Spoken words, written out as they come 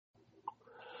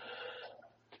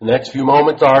The next few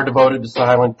moments are devoted to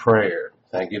silent prayer.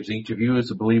 That gives each of you as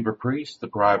a believer priest the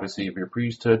privacy of your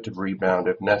priesthood to rebound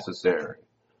if necessary.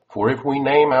 For if we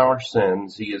name our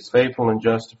sins, he is faithful and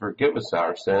just to forgive us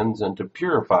our sins and to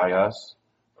purify us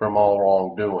from all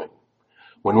wrongdoing.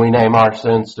 When we name our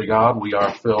sins to God, we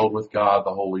are filled with God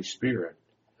the Holy Spirit.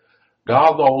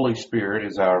 God the Holy Spirit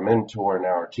is our mentor and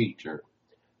our teacher,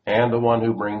 and the one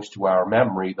who brings to our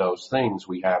memory those things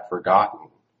we have forgotten.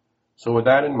 So with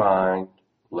that in mind,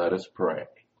 let us pray.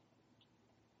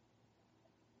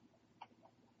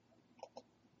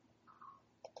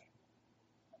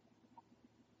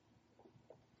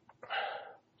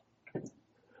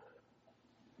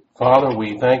 Father,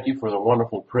 we thank you for the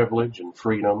wonderful privilege and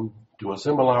freedom to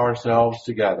assemble ourselves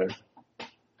together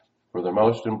for the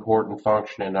most important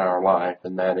function in our life,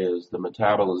 and that is the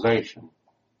metabolization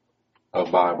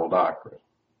of Bible doctrine.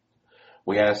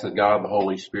 We ask that God, the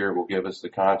Holy Spirit, will give us the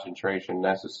concentration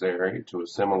necessary to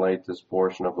assimilate this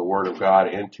portion of the Word of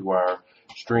God into our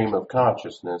stream of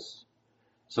consciousness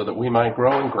so that we might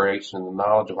grow in grace and the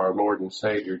knowledge of our Lord and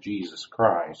Savior, Jesus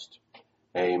Christ.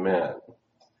 Amen.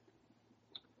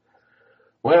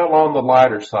 Well, on the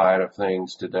lighter side of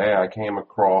things today, I came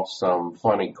across some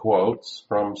funny quotes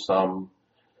from some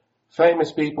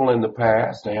famous people in the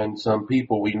past and some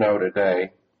people we know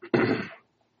today.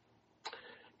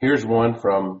 Here's one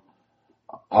from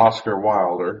Oscar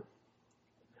Wilde.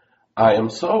 I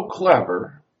am so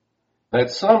clever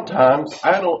that sometimes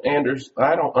I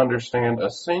don't understand a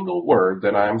single word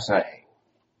that I'm saying.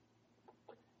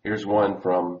 Here's one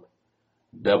from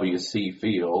W.C.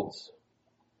 Fields.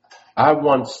 I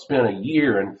once spent a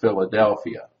year in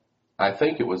Philadelphia. I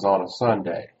think it was on a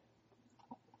Sunday.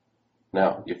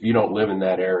 Now, if you don't live in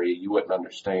that area, you wouldn't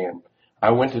understand. I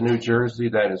went to New Jersey.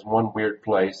 That is one weird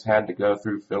place. Had to go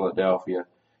through Philadelphia.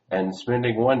 And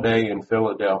spending one day in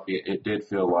Philadelphia, it did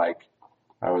feel like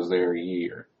I was there a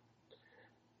year.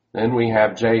 Then we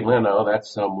have Jay Leno.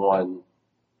 That's someone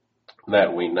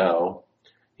that we know.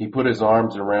 He put his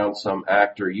arms around some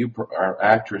actress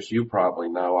you probably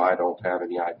know. I don't have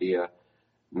any idea.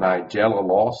 Nigella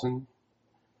Lawson.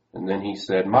 And then he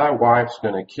said, my wife's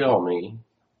going to kill me,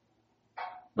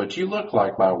 but you look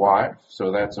like my wife,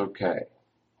 so that's okay.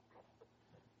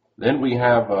 Then we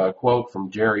have a quote from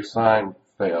Jerry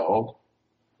Seinfeld.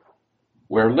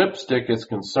 Where lipstick is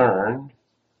concerned,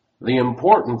 the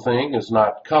important thing is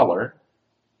not color,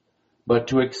 but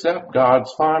to accept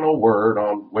God's final word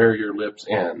on where your lips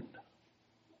end.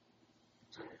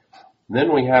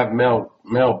 Then we have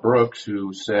Mel Brooks,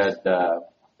 who said,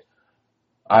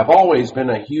 I've always been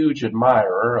a huge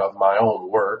admirer of my own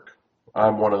work.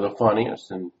 I'm one of the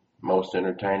funniest and most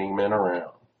entertaining men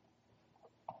around.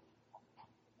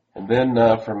 And then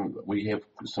we have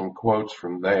some quotes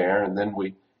from there, and then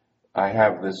I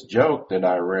have this joke that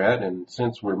I read, and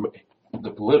since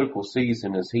the political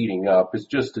season is heating up, it's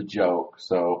just a joke,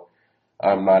 so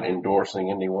I'm not endorsing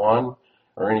anyone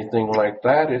or anything like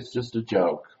that. It's just a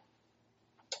joke.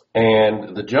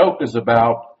 And the joke is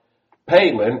about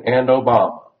Palin and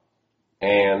Obama.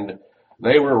 And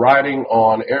they were riding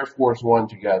on Air Force One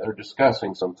together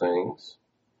discussing some things.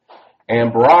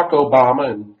 And Barack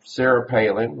Obama and Sarah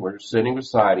Palin were sitting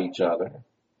beside each other.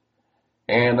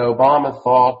 And Obama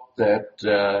thought that,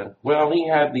 he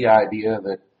had the idea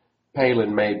that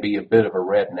Palin may be a bit of a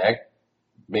redneck,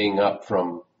 being up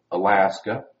from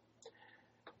Alaska.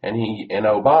 And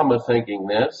Obama thinking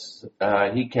this,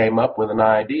 he came up with an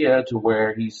idea to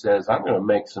where he says, I'm going to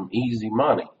make some easy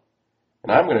money.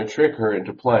 And I'm going to trick her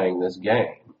into playing this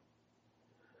game.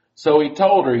 So he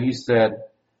told her, he said,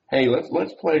 hey,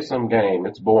 let's play some game.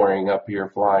 It's boring up here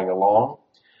flying along.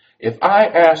 If I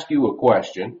ask you a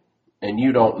question and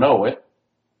you don't know it,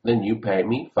 then you pay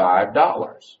me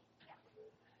 $5.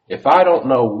 If I don't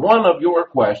know one of your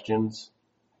questions,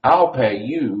 I'll pay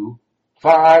you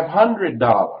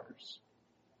 $500.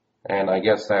 And I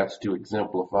guess that's to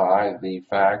exemplify the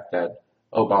fact that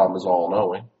Obama's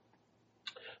all-knowing.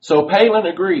 So Palin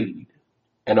agreed,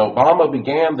 and Obama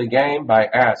began the game by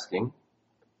asking,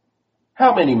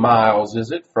 how many miles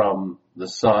is it from the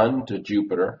sun to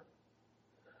Jupiter?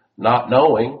 Not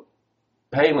knowing,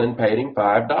 Palin paid him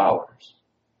 $5.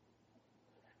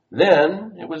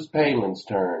 Then it was Palin's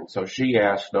turn, so she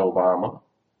asked Obama,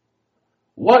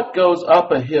 what goes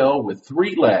up a hill with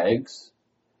 3 legs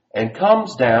and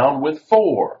comes down with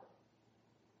 4?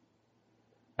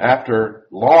 After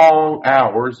long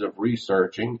hours of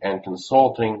researching and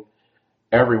consulting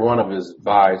every one of his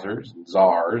advisors and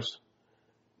czars,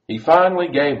 he finally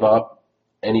gave up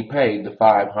and he paid the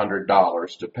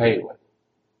 $500 to Palin.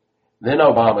 Then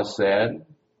Obama said,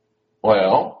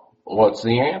 well, what's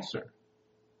the answer?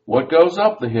 What goes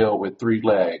up the hill with 3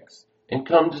 legs and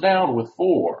comes down with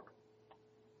 4?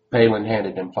 Palin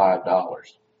handed him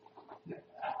 $5.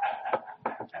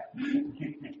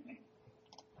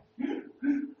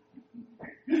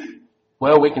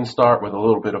 Well, we can start with a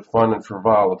little bit of fun and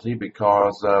frivolity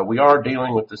because we are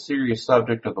dealing with the serious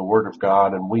subject of the Word of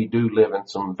God, and we do live in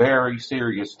some very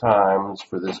serious times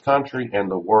for this country and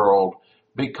the world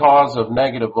because of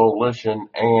negative volition,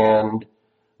 and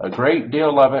a great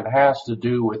deal of it has to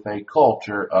do with a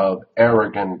culture of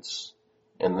arrogance.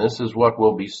 And this is what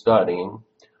we'll be studying,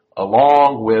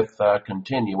 along with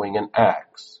continuing in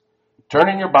Acts. Turn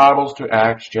in your Bibles to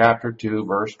Acts chapter 2,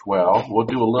 verse 12. We'll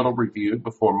do a little review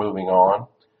before moving on.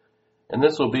 And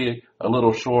this will be a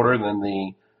little shorter than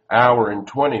the hour and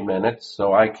 20 minutes,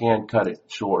 so I can cut it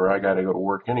shorter. I got to go to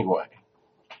work anyway.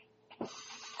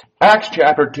 Acts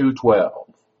chapter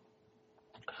 2:12.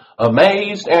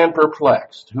 Amazed and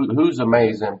perplexed. Who's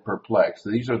amazed and perplexed?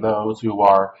 These are those who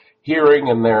are hearing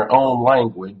in their own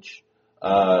language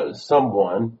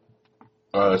someone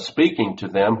speaking to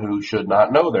them who should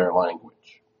not know their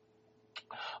language.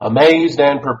 Amazed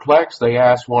and perplexed, they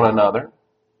asked one another,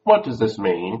 "What does this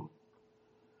mean?"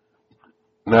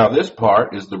 Now this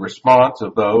part is the response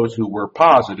of those who were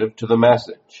positive to the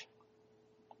message.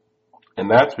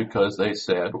 And that's because they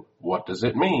said, "What does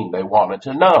it mean?" They wanted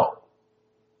to know.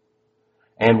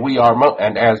 And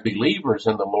and as believers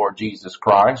in the Lord Jesus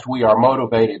Christ, we are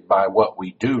motivated by what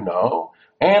we do know,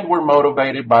 and we're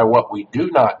motivated by what we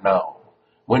do not know.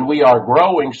 When we are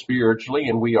growing spiritually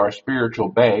and we are spiritual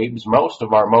babes, most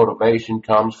of our motivation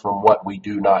comes from what we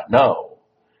do not know.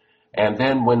 And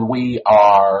then when we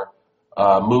are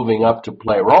moving up to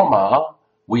pleroma,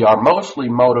 we are mostly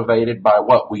motivated by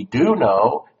what we do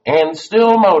know and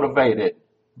still motivated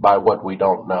by what we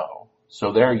don't know.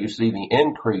 So there you see the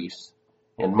increase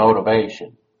in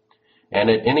motivation. And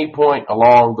at any point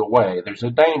along the way, there's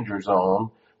a danger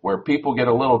zone where people get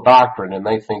a little doctrine and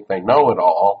they think they know it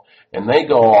all, and they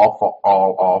go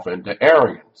all off into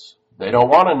arrogance. They don't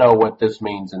want to know what this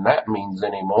means and that means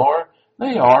anymore.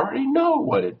 They already know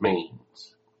what it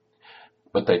means.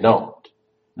 But they don't.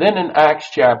 Then in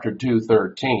Acts chapter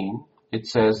 2:13, it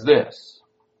says this.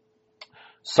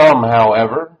 Some,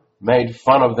 however, made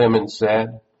fun of them and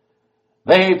said,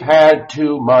 "They've had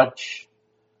too much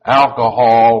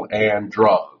alcohol and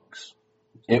drugs."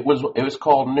 It was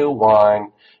called new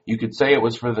wine. You could say it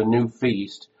was for the new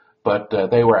feast, but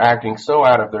they were acting so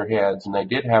out of their heads, and they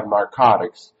did have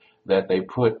narcotics that they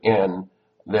put in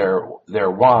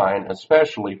their wine,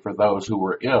 especially for those who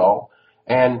were ill.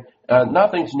 And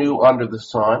nothing's new under the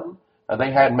sun.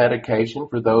 They had medication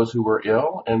for those who were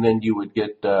ill, and then you would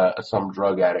get some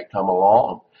drug addict come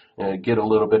along, get a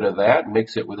little bit of that,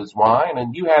 mix it with his wine,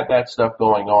 and you had that stuff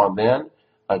going on then.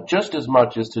 Just as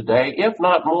much as today, if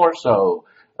not more so.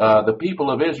 The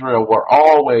people of Israel were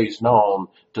always known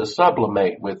to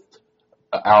sublimate with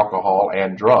alcohol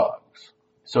and drugs.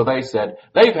 So they said,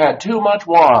 "They've had too much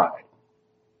wine."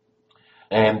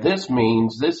 And this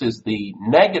means this is the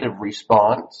negative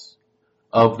response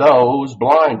of those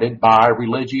blinded by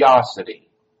religiosity.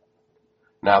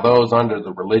 Now those under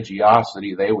the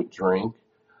religiosity, they would drink.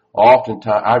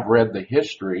 Oftentimes, I've read the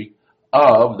history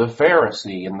of the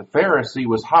Pharisee, and the Pharisee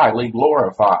was highly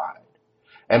glorified.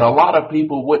 And a lot of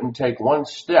people wouldn't take one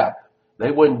step.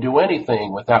 They wouldn't do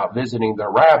anything without visiting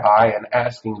their rabbi and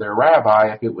asking their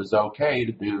rabbi if it was okay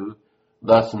to do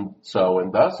thus and so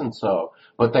and thus and so.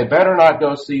 But they better not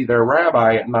go see their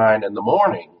rabbi at 9 in the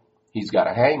morning. He's got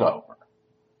a hangover.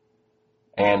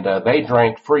 And they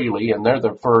drank freely, and they're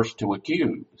the first to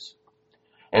accuse.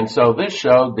 And so this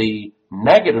showed the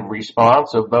negative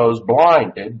response of those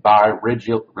blinded by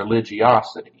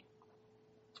religiosity.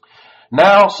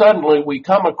 Now suddenly we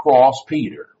come across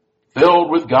Peter,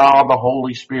 filled with God the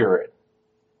Holy Spirit.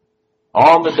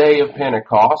 On the day of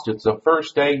Pentecost, it's the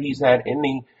first day he's had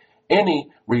any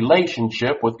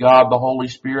relationship with God the Holy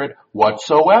Spirit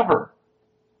whatsoever.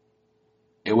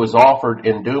 It was offered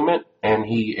endowment and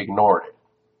he ignored it.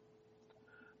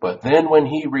 But then when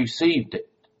he received it,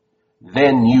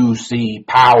 then you see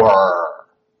power.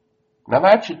 Now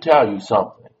that should tell you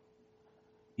something.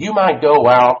 You might go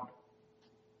out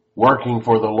working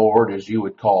for the Lord, as you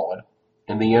would call it,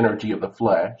 in the energy of the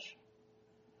flesh.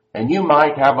 And you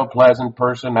might have a pleasant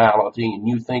personality, and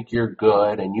you think you're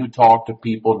good, and you talk to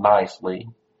people nicely.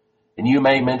 And you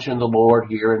may mention the Lord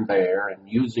here and there, and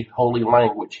use the holy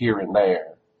language here and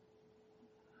there.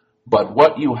 But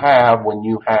what you have when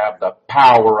you have the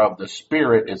power of the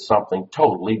Spirit is something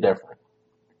totally different.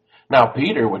 Now,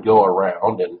 Peter would go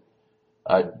around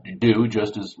and do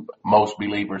just as most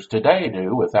believers today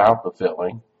do without the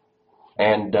filling,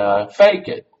 and fake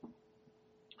it.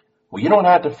 Well, you don't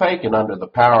have to fake it under the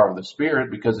power of the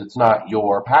Spirit because it's not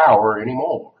your power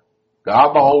anymore.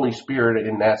 God the Holy Spirit,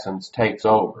 in essence, takes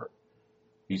over.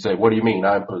 You say, what do you mean?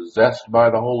 I'm possessed by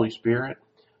the Holy Spirit?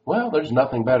 Well, there's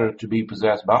nothing better to be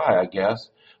possessed by, I guess.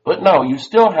 But no, you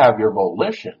still have your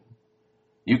volition.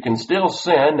 You can still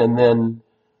sin, and then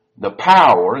the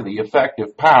power, the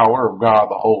effective power of God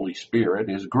the Holy Spirit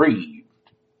is grieved.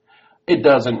 It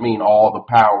doesn't mean all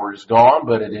the power is gone,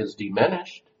 but it is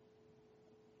diminished.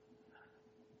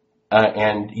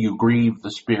 And you grieve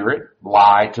the Spirit,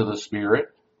 lie to the Spirit,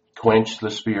 quench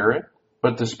the Spirit,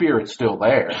 but the Spirit's still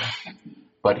there.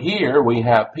 But here we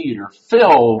have Peter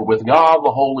filled with God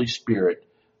the Holy Spirit,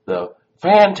 the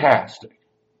fantastic,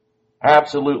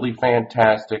 absolutely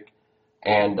fantastic.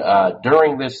 And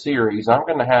during this series, I'm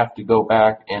going to have to go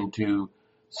back into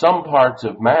some parts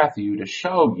of Matthew to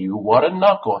show you what a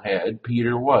knucklehead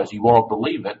Peter was. You won't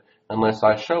believe it unless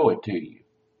I show it to you.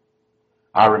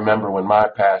 I remember when my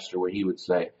pastor, where he would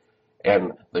say,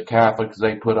 and the Catholics,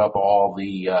 they put up all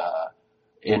the,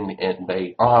 and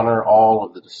they honor all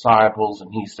of the disciples,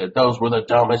 and he said, those were the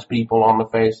dumbest people on the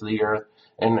face of the earth.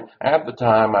 And at the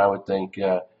time, I would think,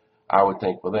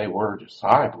 well, they were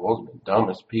disciples, the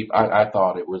dumbest people. I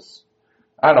thought it was,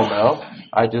 I don't know.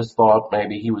 I just thought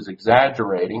maybe he was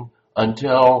exaggerating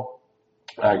until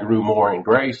I grew more in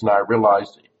grace, and I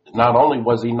realized not only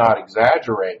was he not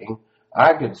exaggerating,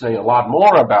 I could say a lot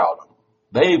more about them.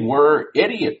 They were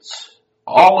idiots.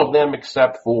 All of them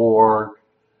except for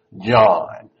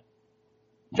John.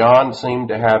 John seemed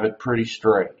to have it pretty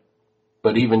straight.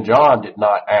 But even John did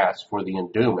not ask for the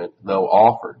endowment, though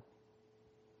offered.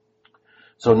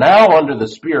 So now under the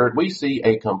Spirit, we see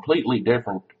a completely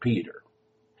different Peter.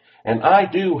 And I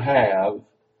do have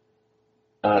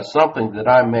something that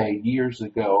I made years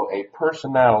ago, a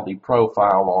personality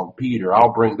profile on Peter.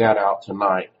 I'll bring that out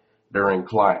tonight during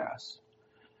class.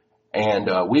 And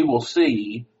we will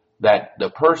see that the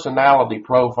personality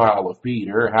profile of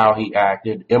Peter, how he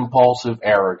acted, impulsive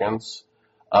arrogance,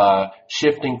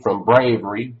 shifting from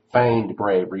bravery, feigned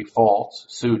bravery, false,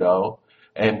 pseudo,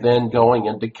 and then going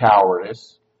into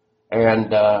cowardice.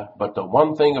 And but the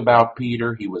one thing about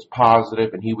Peter, he was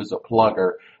positive and he was a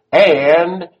plugger.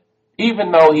 And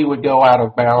even though he would go out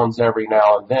of bounds every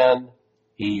now and then,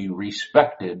 he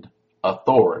respected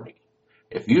authority.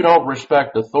 If you don't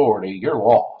respect authority, you're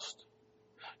lost.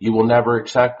 You will never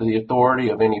accept the authority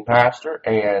of any pastor,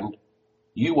 and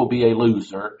you will be a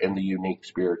loser in the unique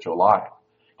spiritual life.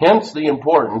 Hence the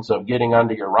importance of getting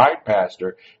under your right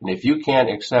pastor, and if you can't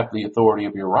accept the authority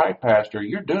of your right pastor,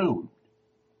 you're doomed.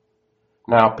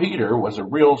 Now, Peter was a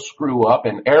real screw-up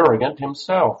and arrogant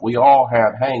himself. We all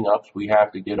have hang-ups we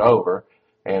have to get over,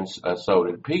 and so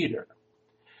did Peter.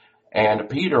 And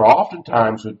Peter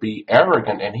oftentimes would be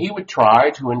arrogant, and he would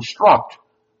try to instruct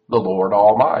the Lord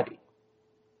Almighty.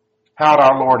 How'd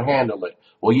our Lord handle it?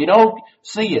 Well, you don't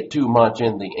see it too much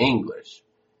in the English.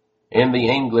 In the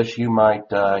English, you might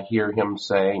hear him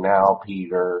say, now,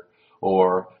 Peter,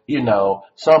 or,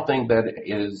 something that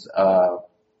is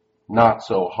not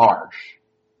so harsh.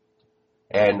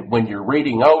 And when you're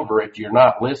reading over it, you're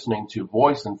not listening to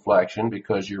voice inflection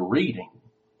because you're reading.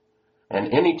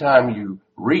 And anytime you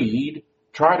read,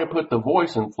 try to put the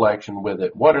voice inflection with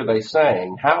it. What are they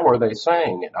saying? How are they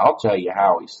saying it? I'll tell you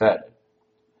how he said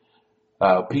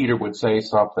it. Peter would say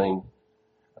something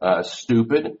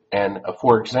stupid, and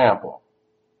for example,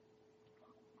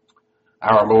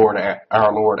 our Lord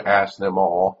asked them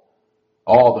all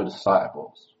the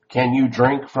disciples, can you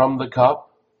drink from the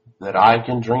cup that I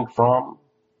can drink from?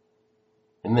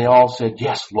 And they all said,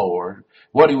 yes, Lord.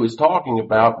 What he was talking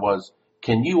about was,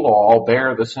 can you all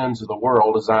bear the sins of the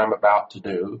world as I'm about to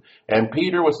do? And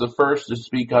Peter was the first to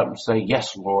speak up and say,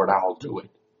 yes, Lord, I'll do it.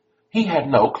 He had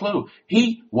no clue.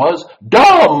 He was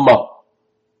dumb.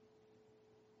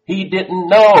 He didn't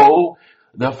know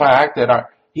the fact that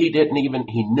he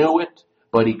knew it,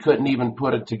 but he couldn't even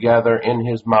put it together in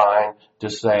his mind to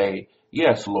say,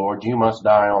 yes, Lord, you must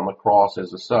die on the cross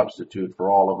as a substitute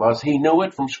for all of us. He knew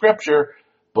it from Scripture,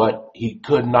 but he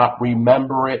could not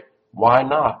remember it. Why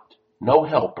not? No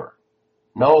helper.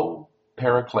 No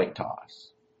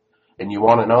parakletos. And you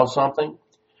want to know something?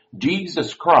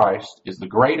 Jesus Christ is the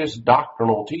greatest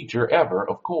doctrinal teacher ever,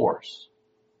 of course.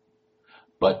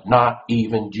 But not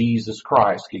even Jesus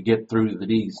Christ could get through to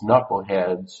these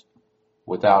knuckleheads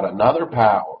without another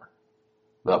power,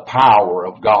 the power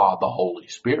of God, the Holy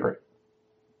Spirit.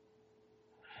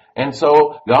 And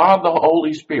so God, the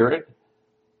Holy Spirit,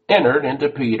 entered into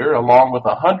Peter along with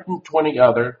 120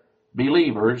 other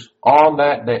believers on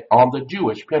that day, on the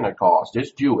Jewish Pentecost.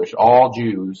 It's Jewish, all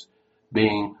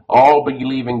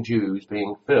believing Jews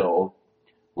being filled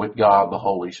with God the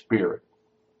Holy Spirit.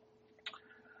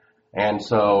 And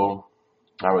so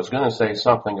I was going to say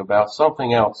something about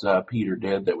something else Peter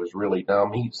did that was really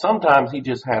dumb. Sometimes he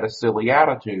just had a silly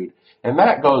attitude, and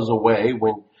that goes away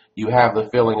when you have the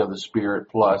filling of the Spirit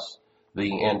plus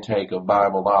the intake of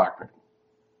Bible doctrine.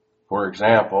 For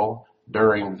example,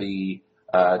 during the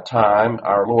time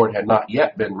our Lord had not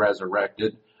yet been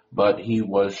resurrected, but he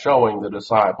was showing the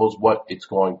disciples what it's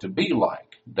going to be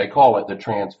like. They call it the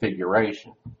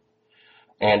Transfiguration.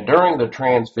 And during the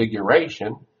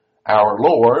Transfiguration, our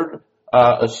Lord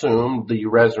assumed the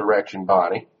resurrection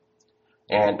body,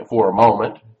 and for a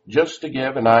moment, just to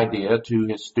give an idea to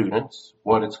his students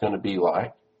what it's going to be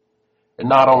like. And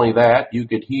not only that, you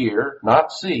could hear,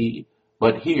 not see,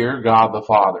 but hear God the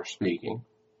Father speaking.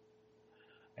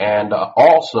 And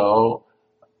also,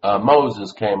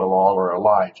 Moses came along, or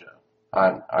Elijah.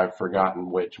 I've forgotten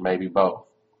which, maybe both.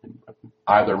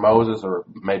 Either Moses or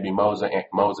maybe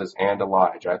Moses and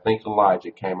Elijah. I think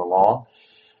Elijah came along.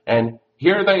 And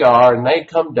here they are, and they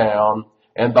come down,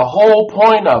 and the whole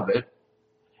point of it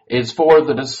is for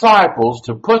the disciples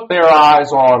to put their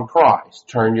eyes on Christ.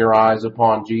 Turn your eyes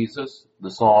upon Jesus, the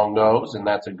song goes, and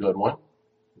that's a good one.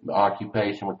 The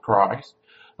occupation with Christ.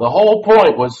 The whole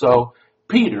point was so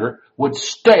Peter would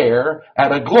stare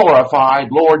at a glorified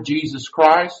Lord Jesus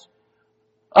Christ,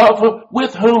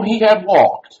 with whom he had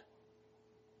walked.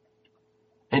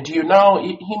 And do you know,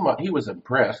 he was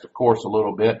impressed, of course, a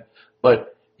little bit,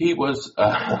 but he must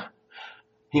have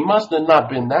not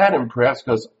been that impressed,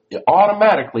 because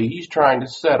automatically he's trying to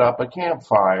set up a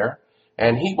campfire,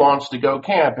 and he wants to go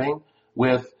camping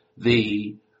with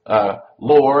the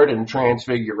Lord in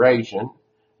Transfiguration,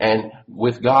 and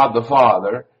with God the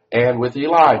Father, and with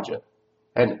Elijah.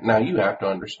 And now you have to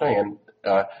understand,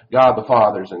 God the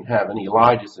Father's in heaven,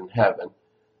 Elijah's in heaven.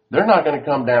 They're not going to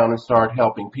come down and start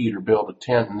helping Peter build a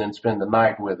tent and then spend the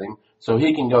night with him so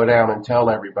he can go down and tell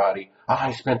everybody,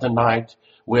 I spent the night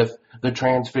with the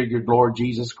transfigured Lord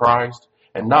Jesus Christ.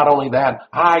 And not only that,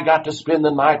 I got to spend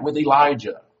the night with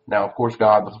Elijah. Now, of course,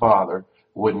 God the Father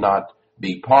would not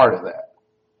be part of that.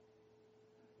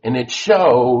 And it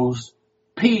shows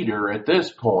Peter at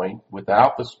this point,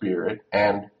 without the Spirit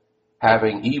and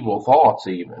having evil thoughts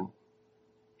even,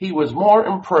 he was more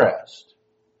impressed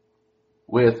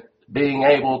with being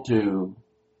able to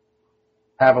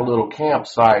have a little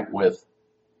campsite with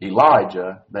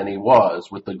Elijah than he was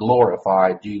with the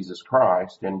glorified Jesus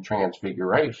Christ in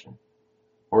Transfiguration,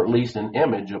 or at least an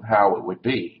image of how it would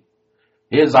be.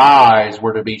 His eyes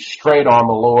were to be straight on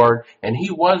the Lord, and he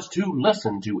was to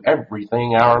listen to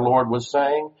everything our Lord was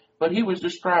saying, but he was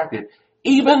distracted.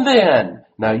 Even then,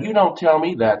 now you don't tell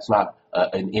me that's not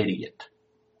an idiot.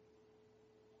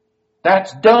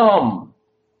 That's dumb.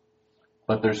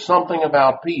 But there's something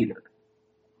about Peter.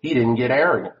 He didn't get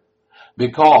arrogant,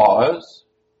 because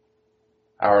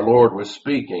our Lord was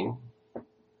speaking,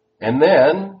 and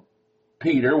then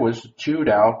Peter was chewed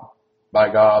out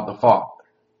by God the Father.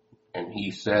 And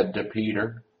he said to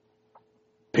Peter,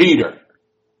 Peter,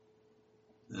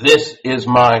 this is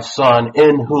my Son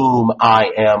in whom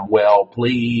I am well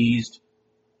pleased.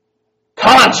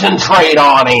 Concentrate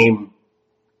on him.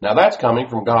 Now that's coming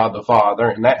from God the Father,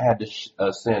 and that had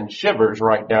to send shivers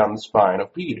right down the spine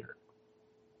of Peter.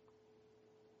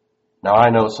 Now I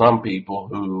know some people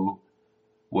who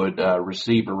would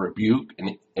receive a rebuke,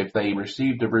 and if they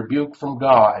received a rebuke from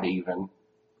God even,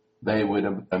 they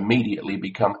would immediately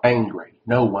become angry.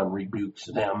 No one rebukes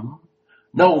them.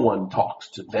 No one talks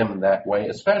to them that way,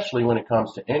 especially when it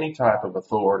comes to any type of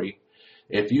authority.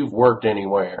 If you've worked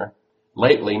anywhere,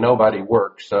 lately nobody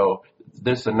works, so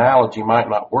this analogy might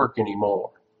not work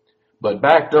anymore. But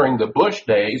back during the Bush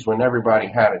days, when everybody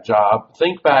had a job,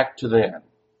 think back to then,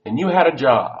 and you had a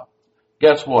job.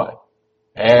 Guess what?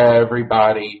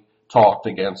 Everybody talked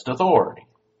against authority.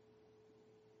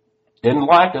 Didn't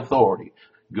like authority.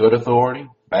 Good authority,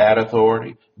 bad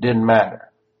authority, didn't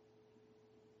matter.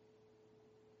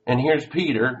 And here's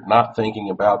Peter not thinking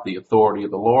about the authority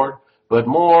of the Lord, but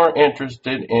more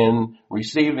interested in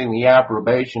receiving the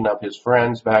approbation of his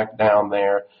friends back down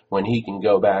there when he can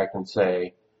go back and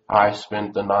say, I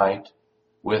spent the night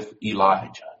with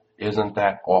Elijah. Isn't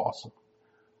that awesome?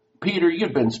 Peter,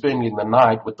 you've been spending the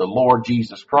night with the Lord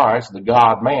Jesus Christ, the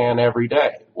God-man, every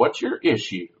day. What's your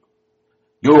issue?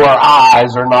 Your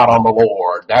eyes are not on the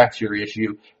Lord. That's your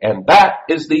issue. And that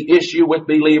is the issue with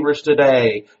believers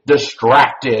today.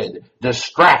 Distracted.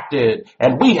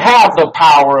 And we have the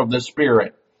power of the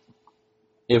Spirit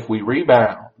if we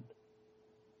rebound.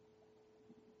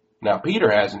 Now,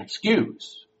 Peter has an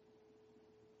excuse.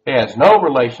 He has no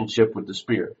relationship with the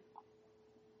Spirit.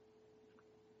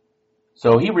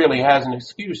 So he really has an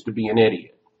excuse to be an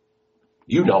idiot.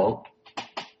 You don't.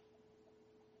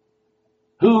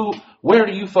 Where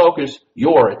do you focus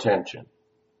your attention?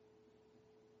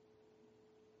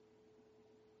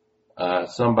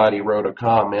 Somebody wrote a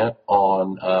comment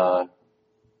on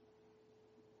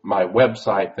my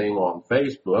website thing on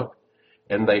Facebook,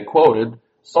 and they quoted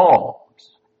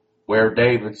Psalms, where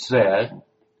David said,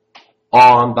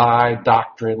 "On thy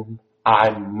doctrine I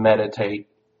meditate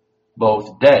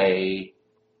both day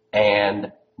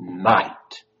and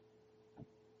night."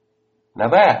 Now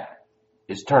that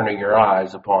is turning your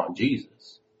eyes upon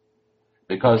Jesus,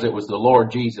 because it was the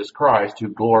Lord Jesus Christ who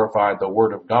glorified the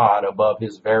Word of God above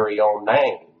his very own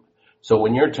name. So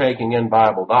when you're taking in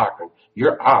Bible doctrine,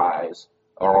 your eyes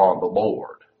are on the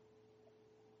Lord.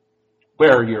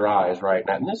 Where are your eyes right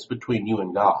now? And this is between you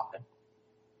and God.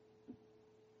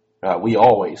 We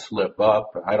always slip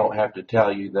up. I don't have to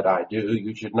tell you that I do.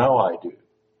 You should know I do.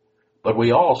 But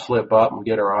we all slip up and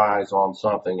get our eyes on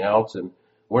something else, and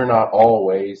we're not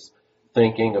always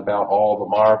thinking about all the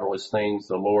marvelous things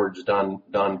the Lord's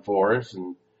done for us.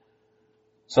 And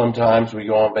sometimes we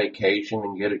go on vacation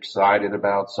and get excited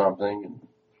about something,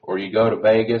 or you go to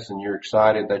Vegas and you're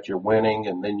excited that you're winning,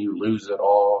 and then you lose it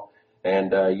all,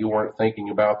 and you weren't thinking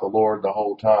about the Lord the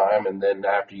whole time. And then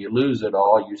after you lose it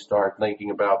all, you start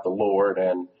thinking about the Lord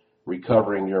and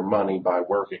recovering your money by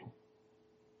working.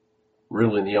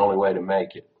 Really the only way to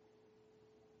make it.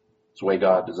 It's the way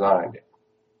God designed it.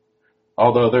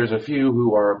 Although there's a few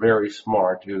who are very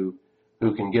smart who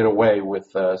can get away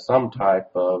with some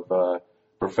type of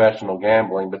professional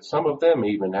gambling, but some of them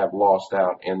even have lost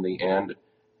out in the end,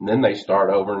 and then they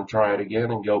start over and try it again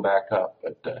and go back up.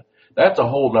 But that's a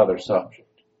whole nother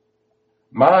subject.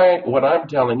 What I'm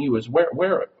telling you is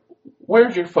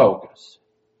where's your focus?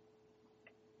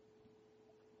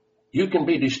 You can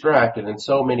be distracted in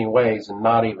so many ways and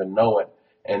not even know it.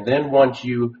 And then once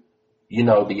you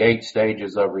know the 8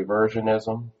 stages of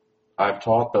reversionism, I've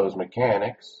taught those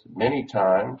mechanics many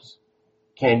times.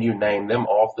 Can you name them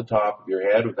off the top of your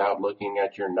head without looking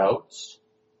at your notes?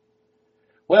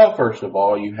 Well, first of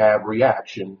all, you have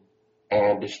reaction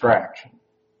and distraction.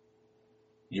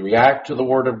 You react to the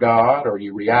Word of God, or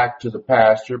you react to the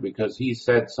pastor because he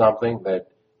said something that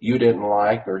you didn't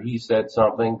like, or he said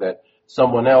something that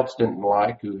someone else didn't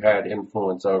like who had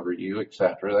influence over you,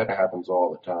 etc. That happens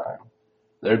all the time.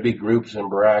 There'd be groups in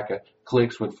Berachah,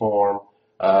 cliques would form,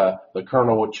 the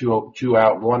colonel would chew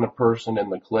out one person in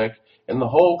the clique, and the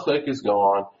whole clique is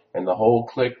gone, and the whole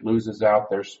clique loses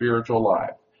out their spiritual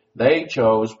life. They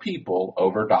chose people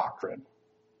over doctrine.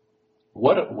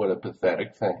 What a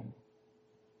pathetic thing.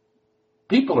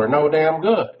 People are no damn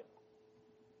good.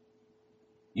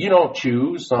 You don't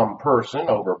choose some person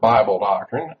over Bible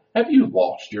doctrine. Have you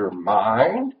lost your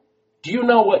mind? Do you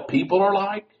know what people are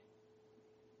like?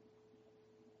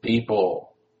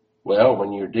 People, well,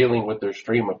 when you're dealing with their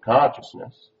stream of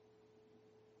consciousness,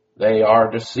 they are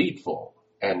deceitful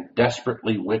and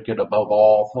desperately wicked above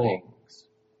all things.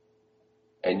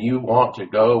 And you want to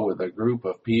go with a group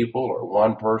of people or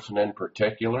one person in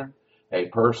particular, a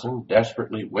person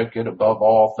desperately wicked above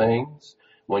all things,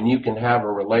 when you can have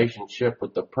a relationship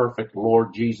with the perfect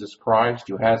Lord Jesus Christ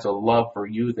who has a love for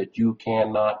you that you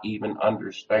cannot even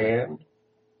understand.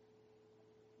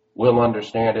 We'll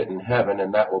understand it in heaven,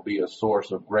 and that will be a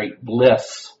source of great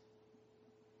bliss.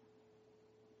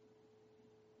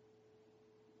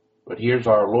 But here's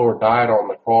our Lord, died on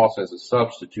the cross as a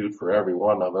substitute for every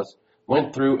one of us,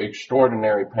 went through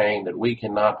extraordinary pain that we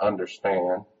cannot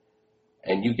understand,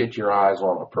 and you get your eyes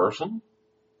on a person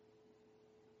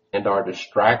and are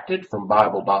distracted from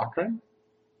Bible doctrine.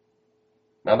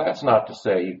 Now that's not to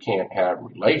say you can't have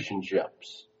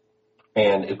relationships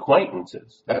and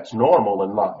acquaintances. That's normal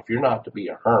in life. You're not to be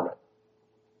a hermit.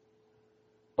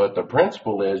 But the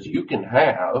principle is you can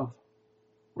have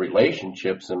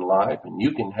relationships in life and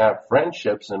you can have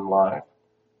friendships in life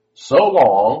so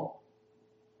long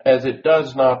as it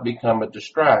does not become a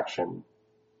distraction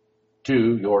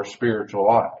to your spiritual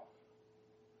life.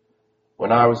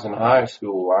 When I was in high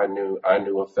school, I knew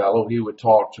a fellow. He would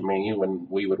talk to me when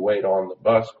we would wait on the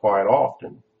bus quite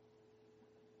often.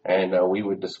 And we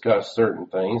would discuss certain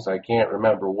things. I can't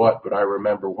remember what, but I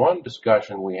remember one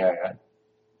discussion we had.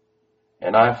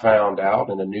 And I found out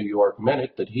in a New York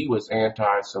Minute that he was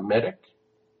anti-Semitic.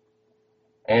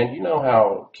 And you know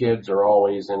how kids are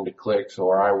always into cliques,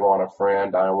 or I want a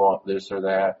friend, I want this or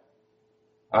that.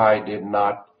 I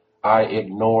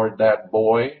ignored that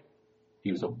boy.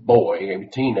 He was a boy, a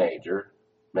teenager,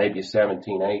 maybe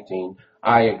 17, 18.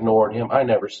 I ignored him. I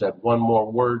never said one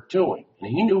more word to him.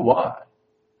 And he knew why.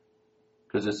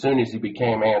 Because as soon as he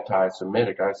became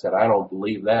anti-Semitic, I said, I don't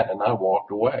believe that, and I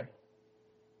walked away.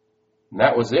 And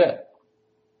that was it.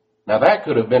 Now that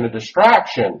could have been a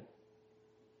distraction.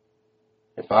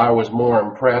 If I was more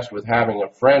impressed with having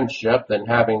a friendship than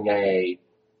having a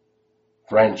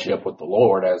friendship with the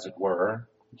Lord, as it were,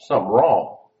 something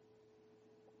wrong.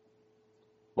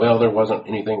 Well, there wasn't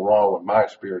anything wrong with my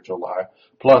spiritual life.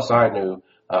 Plus, I knew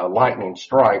lightning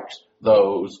strikes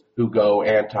those who go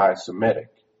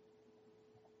anti-Semitic.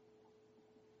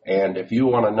 And if you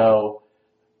want to know,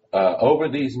 over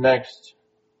these next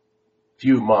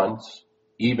few months,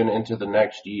 even into the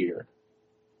next year,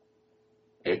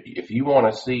 if you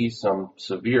want to see some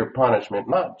severe punishment,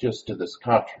 not just to this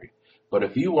country, but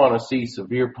if you want to see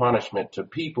severe punishment to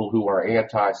people who are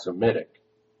anti-Semitic,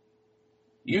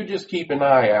 you just keep an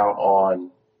eye out on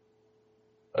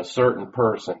a certain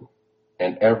person,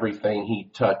 and everything he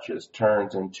touches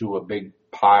turns into a big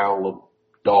pile of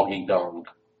doggy dung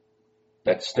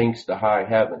that stinks to high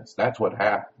heavens. That's what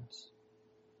happens.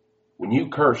 When you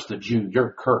curse the Jew,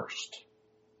 you're cursed.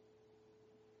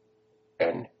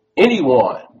 And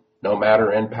anyone, no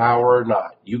matter in power or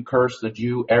not, you curse the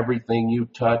Jew, everything you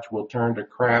touch will turn to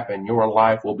crap and your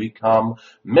life will become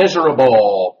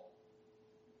miserable.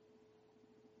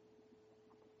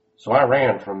 So I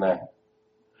ran from that.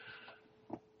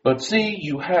 But see,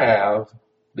 you have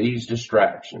these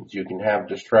distractions. You can have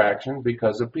distractions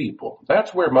because of people.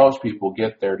 That's where most people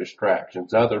get their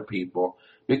distractions, other people,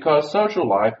 because social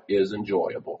life is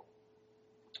enjoyable.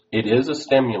 It is a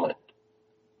stimulant.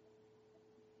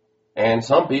 And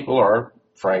some people are,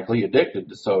 frankly, addicted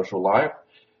to social life.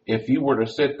 If you were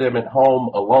to sit them at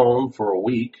home alone for a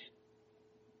week,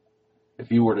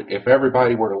 if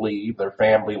everybody were to leave, their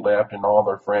family left and all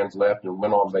their friends left and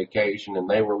went on vacation and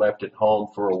they were left at home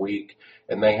for a week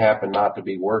and they happen not to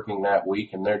be working that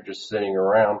week and they're just sitting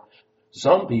around,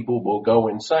 some people will go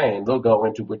insane. They'll go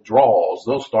into withdrawals.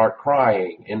 They'll start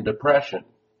crying in depression.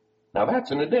 Now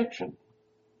that's an addiction.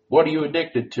 What are you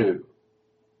addicted to?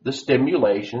 The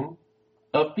stimulation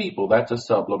of people. That's a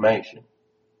sublimation.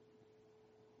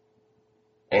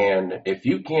 And if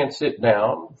you can't sit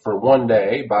down for one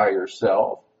day by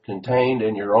yourself, contained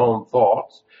in your own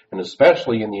thoughts, and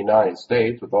especially in the United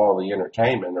States with all the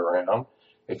entertainment around,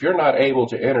 if you're not able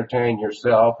to entertain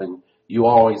yourself and you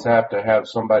always have to have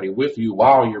somebody with you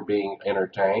while you're being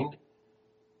entertained,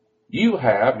 you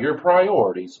have your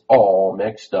priorities all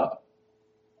mixed up.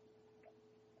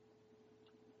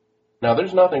 Now,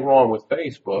 there's nothing wrong with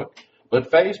Facebook, but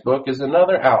Facebook is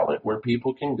another outlet where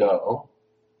people can go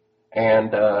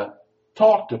and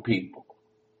talk to people.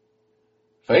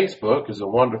 Facebook is a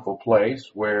wonderful place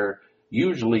where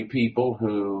usually people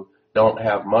who don't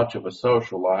have much of a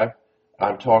social life,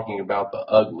 I'm talking about the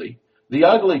ugly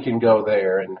can go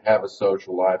there and have a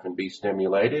social life and be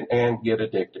stimulated and get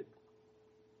addicted.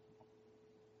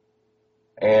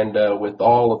 And with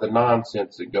all of the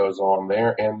nonsense that goes on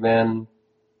there, and then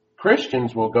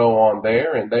Christians will go on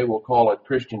there and they will call it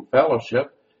Christian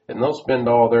fellowship, and they'll spend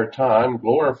all their time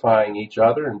glorifying each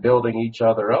other and building each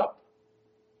other up.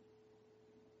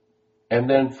 And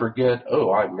then forget,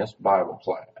 oh, I missed Bible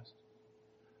class.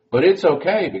 But it's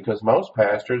okay because most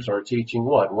pastors are teaching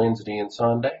what? Wednesday and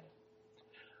Sunday?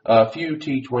 A few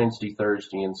teach Wednesday,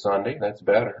 Thursday, and Sunday. That's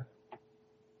better.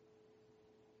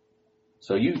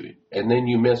 So and then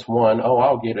you miss one. Oh,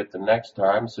 I'll get it the next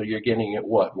time. So you're getting it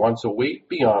what? Once a week?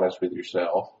 Be honest with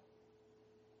yourself.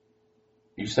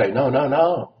 You say,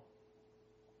 no.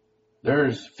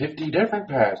 There's 50 different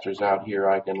pastors out here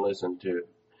I can listen to.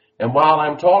 And while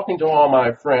I'm talking to all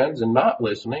my friends and not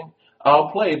listening, I'll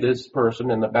play this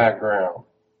person in the background.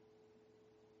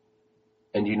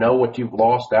 And you know what you've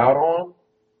lost out on?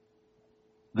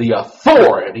 The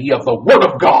authority of the Word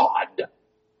of God.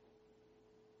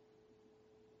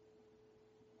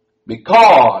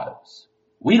 Because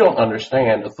we don't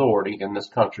understand authority in this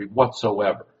country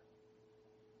whatsoever.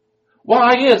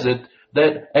 Why is it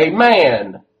that a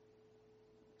man,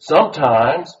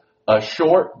 sometimes a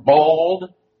short, bald,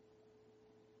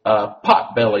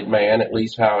 pot-bellied man, at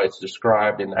least how it's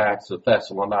described in Acts of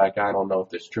Thessalonica, I don't know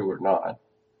if it's true or not,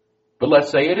 but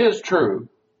let's say it is true.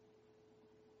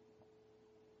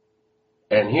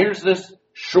 And here's this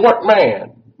short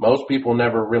man. Most people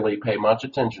never really pay much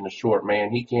attention to short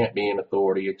man. He can't be in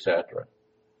authority, etc.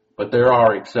 But there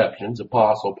are exceptions.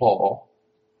 Apostle Paul,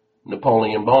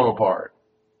 Napoleon Bonaparte.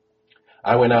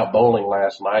 I went out bowling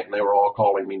last night and they were all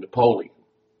calling me Napoleon.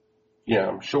 Yeah,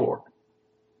 I'm short.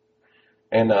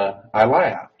 And I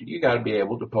laughed. You got to be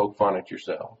able to poke fun at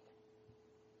yourself.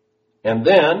 And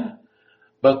then,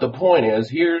 but the point is,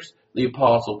 here's the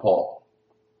Apostle Paul.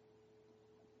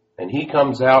 And he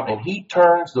comes out and he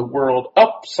turns the world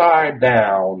upside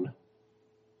down.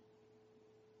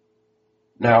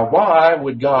 Now, why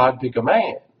would God pick a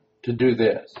man to do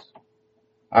this?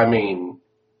 I mean,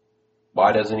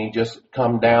 why doesn't he just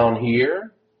come down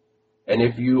here? And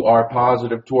if you are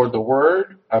positive toward the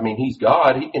Word, I mean, he's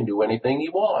God. He can do anything he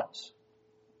wants.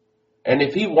 And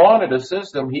if he wanted a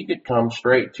system, he could come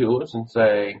straight to us and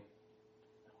say,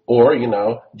 or,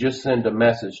 just send a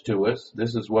message to us.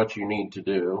 This is what you need to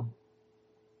do.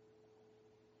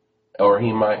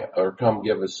 Or come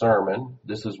give a sermon.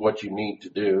 This is what you need to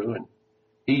do. And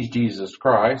he's Jesus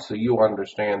Christ, so you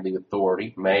understand the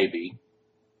authority, maybe.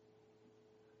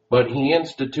 But he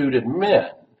instituted men.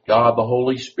 God, the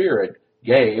Holy Spirit,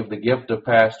 gave the gift of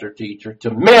pastor teacher to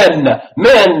men.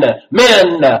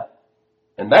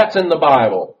 And that's in the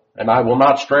Bible. And I will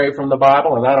not stray from the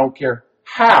Bible, and I don't care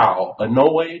how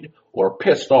annoyed or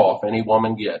pissed off any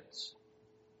woman gets.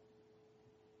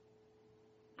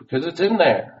 Because it's in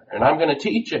there, and I'm going to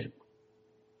teach it.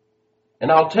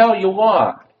 And I'll tell you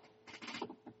why.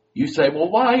 You say, well,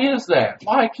 why is that?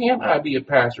 Why can't I be a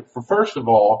pastor? First of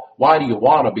all, why do you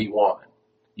want to be one?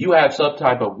 You have some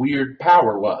type of weird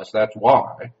power lust. That's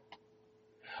why.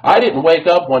 I didn't wake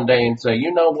up one day and say,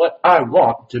 you know what? I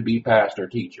want to be pastor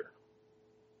teacher.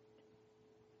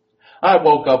 I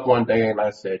woke up one day and I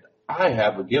said, I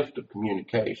have a gift of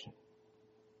communication.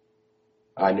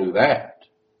 I knew that.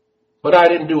 But I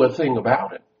didn't do a thing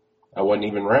about it. I wasn't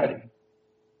even ready.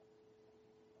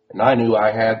 And I knew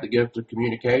I had the gift of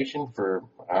communication for,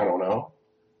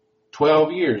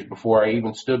 12 years before I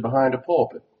even stood behind a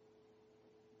pulpit.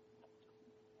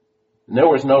 And there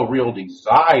was no real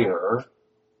desire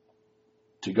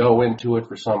to go into it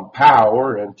for some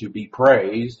power and to be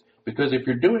praised, because if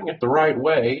you're doing it the right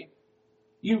way,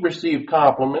 you receive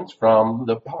compliments from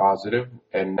the positive,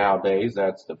 and nowadays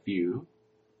that's the few,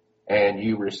 and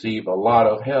you receive a lot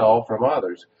of hell from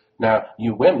others. Now,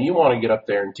 you women, you want to get up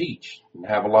there and teach and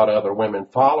have a lot of other women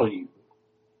follow you.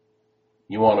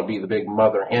 You want to be the big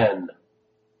mother hen.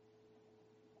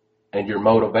 And your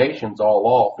motivation's all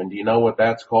off. And do you know what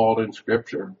that's called in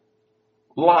Scripture?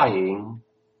 Lying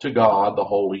to God, the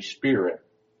Holy Spirit.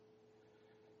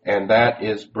 And that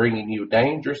is bringing you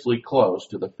dangerously close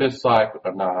to the fifth cycle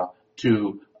now,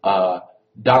 to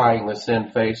dying the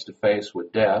sin face to face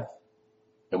with death.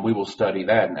 And we will study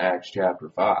that in Acts chapter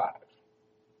 5.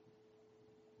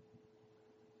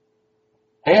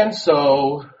 And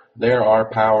so there are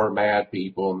power-mad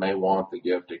people, and they want the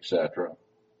gift, etc.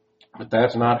 But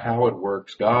that's not how it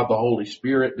works. God, the Holy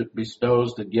Spirit,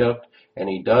 bestows the gift, and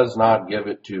he does not give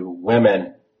it to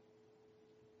women.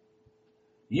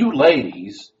 You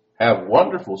ladies have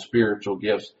wonderful spiritual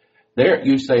gifts. There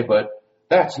you say, but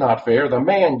that's not fair. The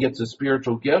man gets a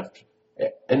spiritual gift,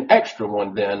 an extra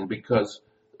one then, because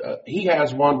he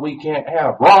has one we can't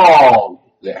have. Wrong!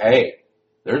 Hey,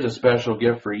 there's a special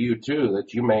gift for you too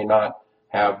that you may not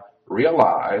have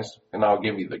realized, and I'll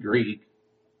give you the Greek.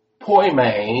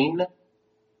 Poimen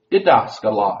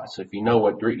didaskalos. If you know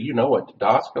what Greek, you know what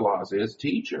didaskalos is,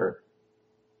 teacher.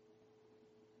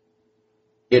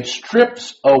 It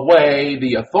strips away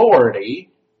the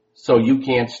authority so you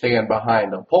can't stand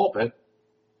behind a pulpit,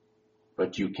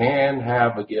 but you can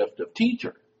have a gift of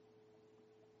teacher.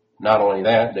 Not only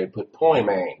that, they put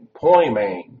poimen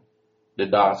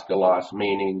didaskalos,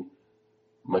 meaning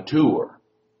mature.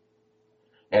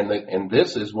 And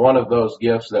this is one of those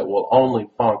gifts that will only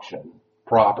function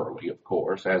properly, of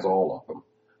course, as all of them,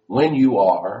 when you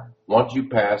are, once you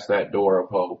pass that door of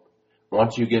hope,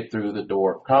 once you get through the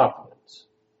door of confidence.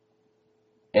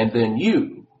 And then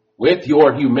you, with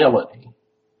your humility,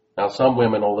 now some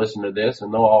women will listen to this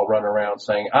and they'll all run around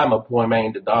saying, I'm a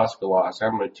poimen didaskalos.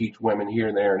 I'm going to teach women here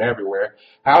and there and everywhere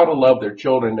how to love their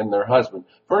children and their husband.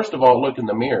 First of all, look in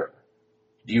the mirror.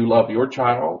 Do you love your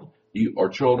child? Or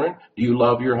children? Do you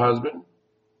love your husband?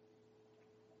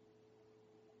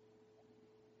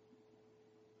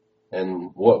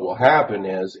 And what will happen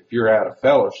is, if you're out of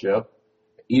fellowship,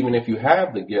 even if you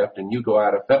have the gift and you go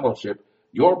out of fellowship,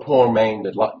 your poimen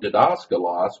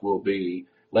didaskalos will be,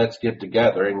 let's get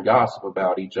together and gossip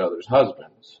about each other's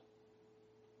husbands.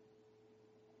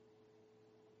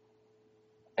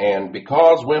 And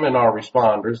because women are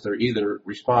responders, they're either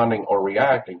responding or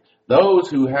reacting. Those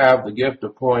who have the gift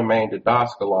of poimen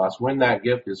didaskalos, when that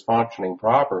gift is functioning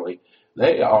properly,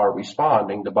 they are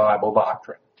responding to Bible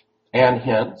doctrine, and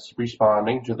hence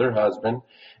responding to their husband,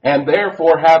 and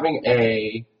therefore having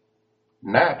a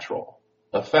natural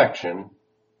affection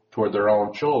toward their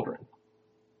own children.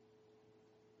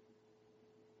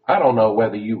 I don't know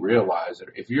whether you realize it.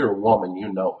 If you're a woman,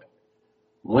 you know it.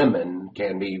 Women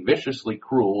can be viciously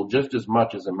cruel just as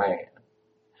much as a man.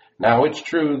 Now, it's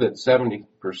true that 70%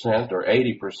 or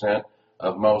 80%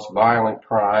 of most violent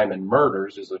crime and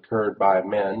murders is occurred by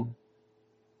men.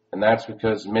 And that's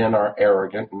because men are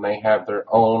arrogant and they have their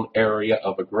own area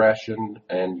of aggression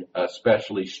and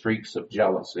especially streaks of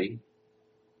jealousy.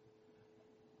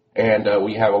 And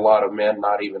we have a lot of men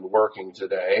not even working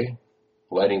today,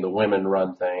 letting the women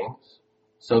run things.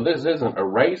 So this isn't a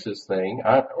racist thing,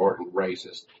 or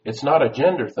racist. It's not a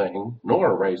gender thing,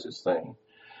 nor a racist thing.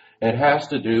 It has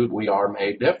to do, we are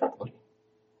made differently.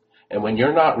 And when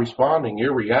you're not responding,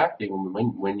 you're reacting.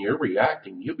 When you're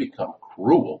reacting, you become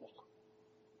cruel.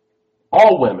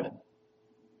 All women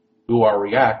who are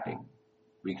reacting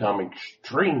become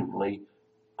extremely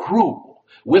cruel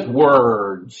with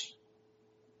words.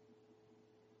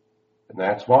 And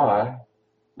that's why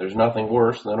there's nothing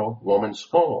worse than a woman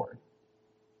scorned.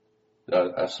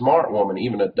 A smart woman,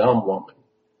 even a dumb woman,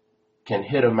 can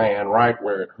hit a man right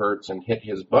where it hurts and hit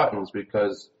his buttons,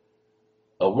 because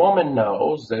a woman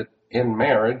knows that in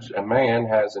marriage, a man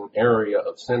has an area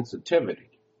of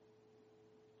sensitivity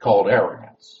called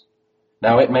arrogance.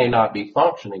 Now, it may not be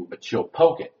functioning, but she'll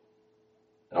poke it,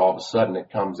 and all of a sudden it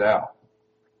comes out.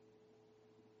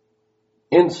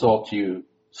 Insult you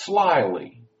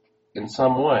slyly in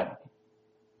some way.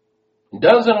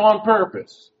 Does it on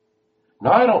purpose.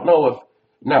 Now, I don't know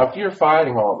if you're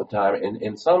fighting all the time,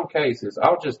 in some cases,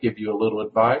 I'll just give you a little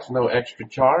advice, no extra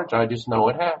charge, I just know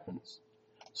it happens.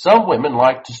 Some women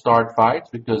like to start fights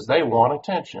because they want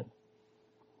attention.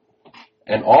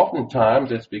 And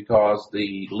oftentimes it's because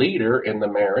the leader in the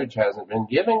marriage hasn't been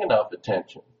giving enough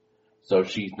attention. So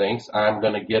she thinks, I'm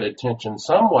going to get attention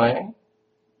some way.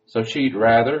 So she'd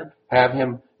rather have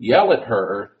him yell at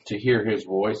her to hear his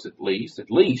voice at least.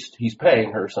 At least he's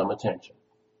paying her some attention.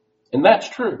 And that's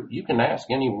true. You can ask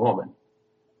any woman.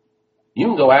 You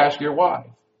can go ask your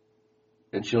wife.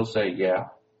 And she'll say, yeah,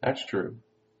 that's true.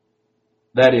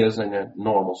 That is in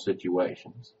normal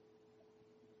situations.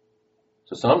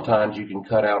 So sometimes you can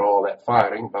cut out all that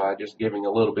fighting by just giving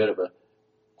a little bit of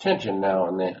attention now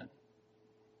and then.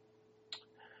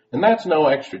 And that's no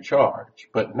extra charge.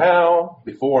 But now,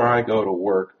 before I go to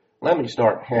work, let me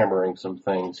start hammering some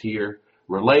things here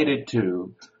related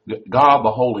to God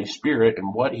the Holy Spirit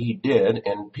and what he did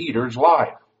in Peter's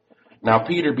life. Now,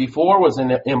 Peter before was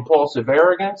in impulsive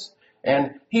arrogance,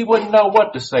 and he wouldn't know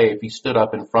what to say if he stood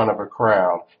up in front of a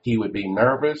crowd. He would be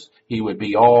nervous. He would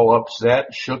be all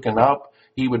upset, shooken up.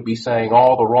 He would be saying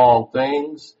all the wrong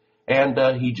things, and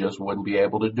he just wouldn't be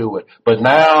able to do it. But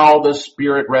now the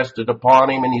Spirit rested upon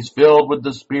him, and he's filled with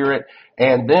the Spirit.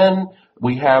 And then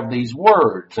we have these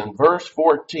words in verse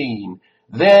 14.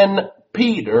 Then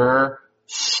Peter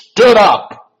stood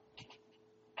up.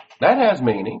 That has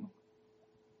meaning.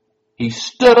 He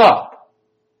stood up.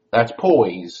 That's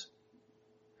poise.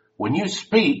 When you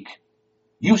speak,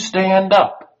 you stand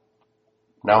up.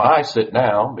 Now I sit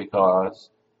down because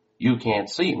you can't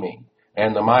see me,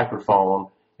 and the microphone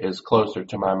is closer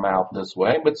to my mouth this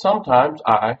way, but sometimes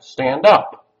I stand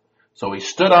up. So he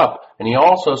stood up, and he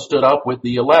also stood up with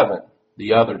the 11,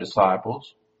 the other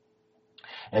disciples.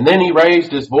 And then he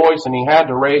raised his voice, and he had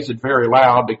to raise it very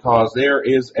loud because there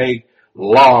is a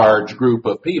large group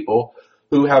of people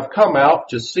who have come out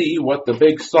to see what the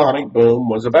big sonic boom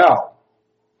was about.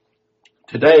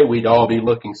 Today we'd all be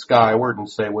looking skyward and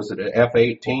say, was it an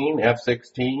F-18,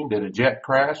 F-16? Did a jet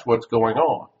crash? What's going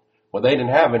on? Well, they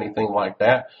didn't have anything like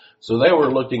that. So they were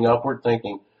looking upward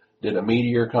thinking, did a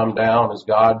meteor come down? Is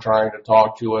God trying to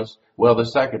talk to us? Well, the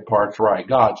second part's right.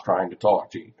 God's trying to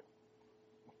talk to you.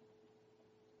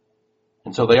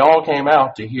 And so they all came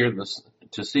out to hear this,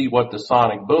 to see what the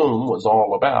sonic boom was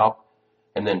all about.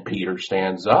 And then Peter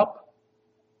stands up.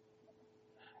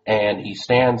 And he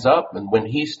stands up, and when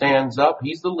he stands up,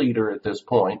 he's the leader at this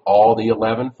point. All the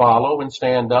 11 follow and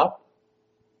stand up.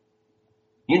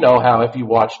 You know how if you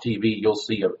watch TV, you'll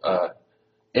see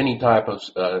any type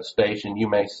of station, you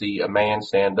may see a man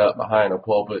stand up behind a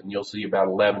pulpit, and you'll see about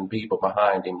 11 people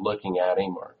behind him looking at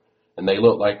him, and they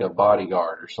look like a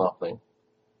bodyguard or something.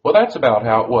 Well, that's about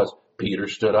how it was. Peter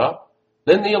stood up.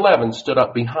 Then the 11 stood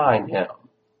up behind him.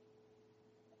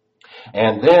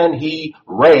 And then he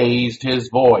raised his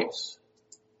voice.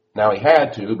 Now he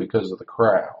had to because of the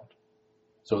crowd,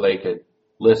 so they could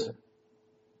listen.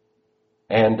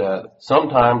 And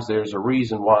sometimes there's a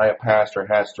reason why a pastor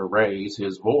has to raise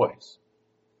his voice.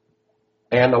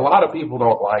 And a lot of people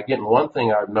don't like it. And one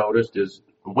thing I've noticed is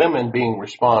women being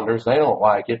responders, they don't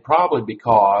like it, probably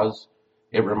because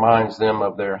it reminds them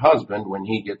of their husband when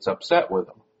he gets upset with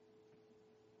them.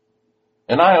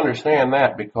 And I understand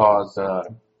that because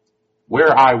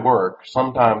where I work,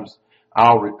 sometimes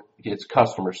it's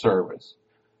customer service.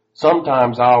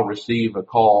 Sometimes I'll receive a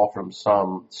call from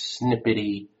some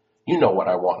snippety, you know what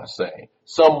I want to say,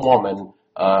 some woman,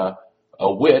 a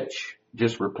witch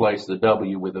just replace the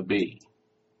W with a B.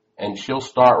 And she'll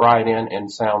start right in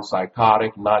and sound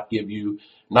psychotic, not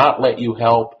let you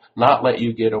help, not let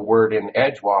you get a word in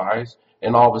edgewise,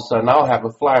 and all of a sudden I'll have a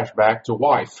flashback to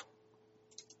wife.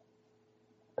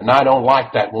 And I don't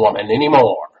like that woman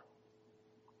anymore.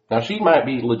 Now, she might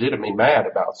be legitimately mad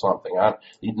about something.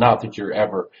 Not that you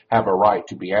ever have a right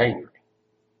to be angry.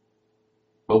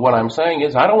 But what I'm saying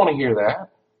is, I don't want to hear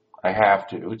that. I have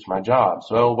to. It's my job.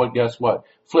 So, guess what?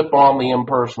 Flip on the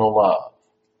impersonal love.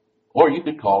 Or you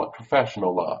could call it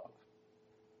professional love.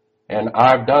 And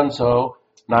I've done so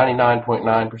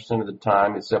 99.9% of the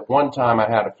time, except one time I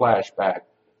had a flashback.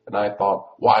 And I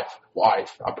thought,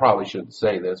 wife, I probably shouldn't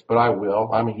say this, but I will.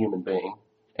 I'm a human being.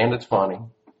 And it's funny.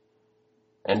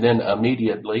 And then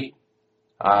immediately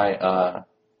I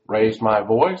raised my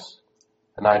voice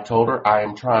and I told her I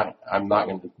am trying. I'm not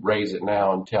going to raise it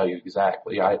now and tell you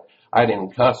exactly. I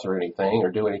didn't cuss or anything or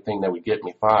do anything that would get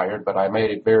me fired, but I made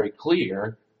it very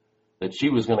clear that she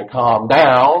was going to calm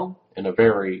down in a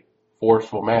very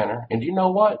forceful manner. And you know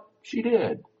what? She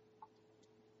did.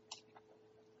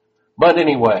 But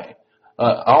anyway,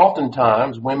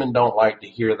 oftentimes women don't like to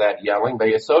hear that yelling.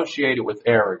 They associate it with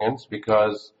arrogance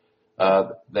because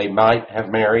they might have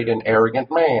married an arrogant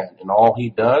man, and all he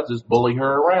does is bully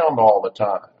her around all the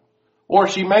time. Or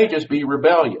she may just be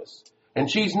rebellious, and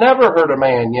she's never heard a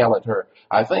man yell at her.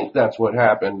 I think that's what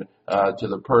happened to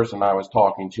the person I was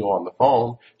talking to on the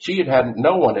phone.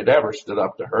 No one had ever stood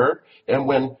up to her, and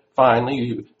when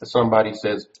finally somebody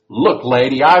says, "Look,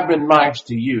 lady, I've been nice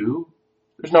to you.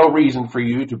 There's no reason for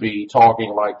you to be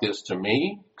talking like this to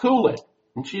me. Cool it."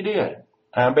 And she did.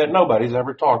 I bet nobody's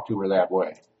ever talked to her that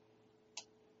way.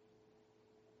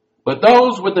 But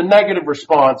those with the negative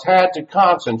response had to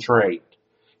concentrate.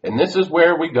 And this is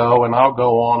where we go, and I'll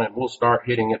go on and we'll start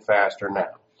hitting it faster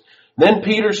now. Then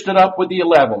Peter stood up with the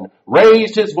 11,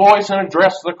 raised his voice and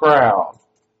addressed the crowd.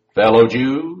 "Fellow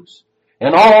Jews,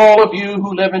 and all of you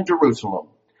who live in Jerusalem,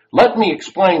 let me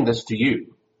explain this to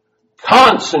you.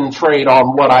 Concentrate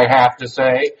on what I have to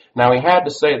say." Now, he had to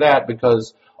say that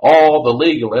because all the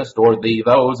legalists or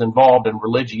those involved in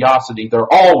religiosity,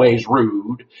 they're always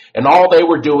rude, and all they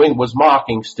were doing was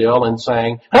mocking still and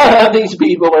saying, "These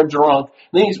people are drunk.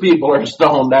 These people are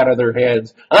stoned out of their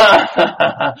heads.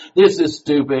 This is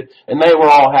stupid." And they were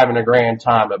all having a grand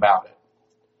time about it.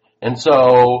 And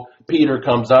so Peter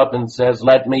comes up and says,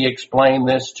 "Let me explain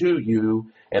this to you."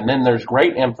 And then there's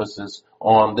great emphasis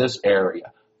on this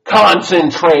area.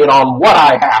 Concentrate on what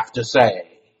I have to say.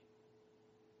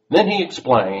 Then he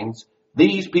explains,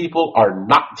 these people are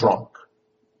not drunk,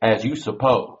 as you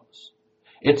suppose.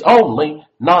 It's only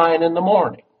 9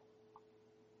 a.m.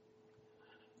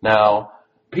 Now,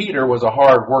 Peter was a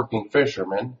hard-working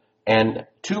fisherman and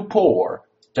too poor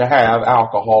to have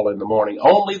alcohol in the morning.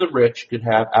 Only the rich could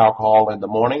have alcohol in the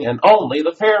morning, and only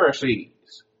the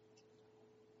Pharisees.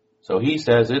 So he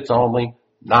says it's only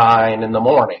 9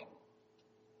 a.m.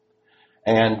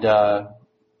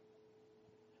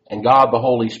 And God the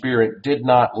Holy Spirit did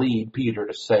not lead Peter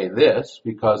to say this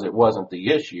because it wasn't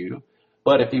the issue.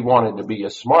 But if he wanted to be a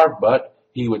smart butt,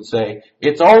 he would say,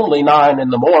 it's only 9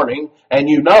 a.m, and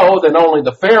you know that only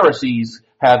the Pharisees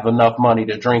have enough money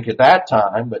to drink at that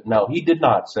time. But no, he did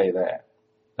not say that.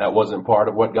 That wasn't part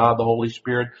of what God the Holy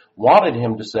Spirit wanted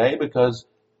him to say because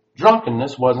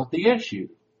drunkenness wasn't the issue.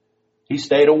 He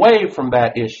stayed away from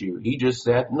that issue. He just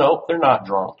said, nope, they're not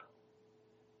drunk.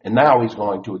 And now he's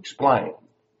going to explain.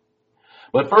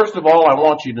 But first of all, I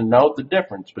want you to note the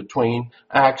difference between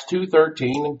Acts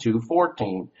 2:13 and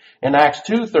 2:14. In Acts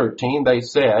 2:13, they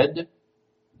said,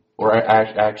 or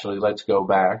actually, let's go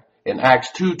back. In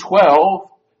Acts 2:12,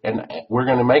 and we're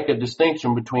going to make a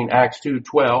distinction between Acts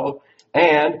 2:12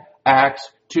 and Acts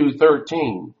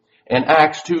 2:13. In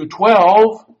Acts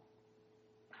 2:12,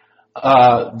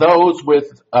 those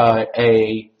with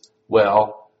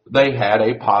they had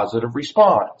a positive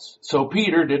response. So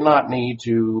Peter did not need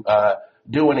to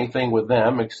do anything with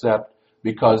them except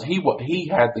because he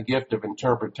had the gift of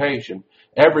interpretation.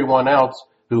 Everyone else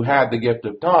who had the gift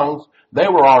of tongues, they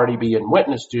were already being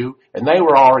witnessed to, and they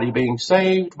were already being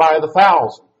saved by the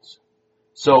thousands.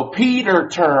 So Peter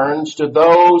turns to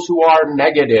those who are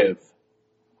negative.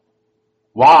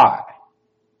 Why?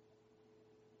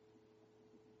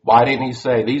 Why didn't he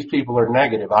say, these people are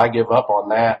negative, I give up on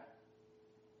that?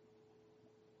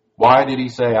 Why did he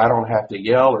say, I don't have to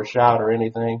yell or shout or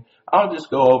anything? I'll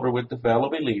just go over with the fellow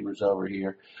believers over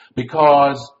here.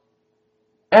 Because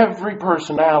every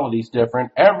personality is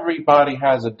different. Everybody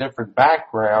has a different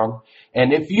background.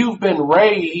 And if you've been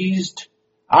raised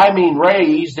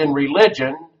in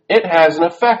religion, it has an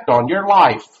effect on your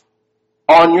life,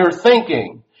 on your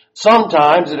thinking.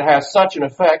 Sometimes it has such an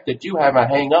effect that you have a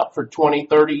hang up for 20,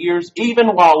 30 years, even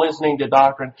while listening to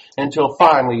doctrine, until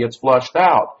finally it's flushed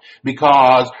out.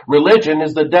 Because religion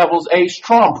is the devil's ace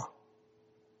trump.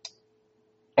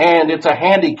 And it's a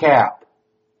handicap.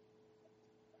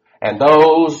 And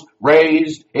those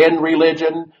raised in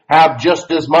religion have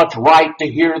just as much right to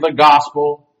hear the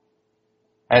gospel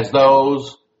as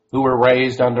those who were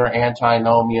raised under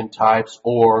antinomian types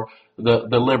or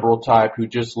the liberal type who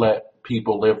just let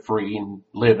people live free and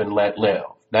live and let live.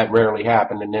 That rarely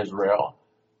happened in Israel.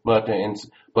 But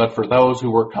for those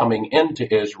who were coming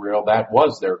into Israel, that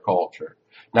was their culture.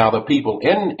 Now the people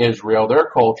in Israel, their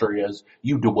culture is,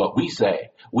 you do what we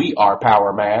say. We are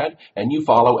power mad, and you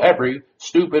follow every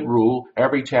stupid rule,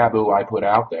 every taboo I put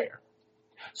out there.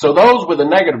 So those with a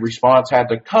negative response had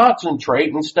to concentrate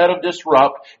instead of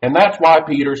disrupt, and that's why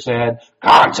Peter said,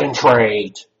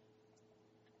 concentrate.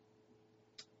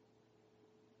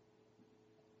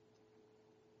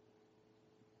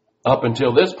 Up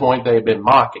until this point, they had been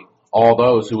mocking all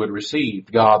those who had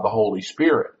received God the Holy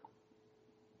Spirit.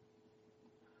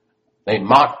 They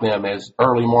mocked them as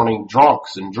early morning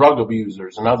drunks and drug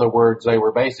abusers. In other words, they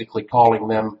were basically calling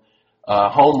them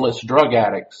homeless drug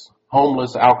addicts,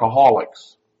 homeless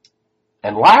alcoholics,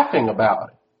 and laughing about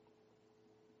it.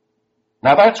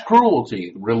 Now that's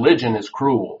cruelty. Religion is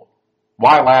cruel.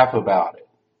 Why laugh about it?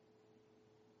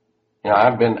 You know,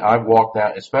 I've walked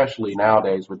out, especially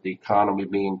nowadays with the economy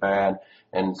being bad,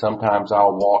 and sometimes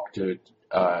I'll walk to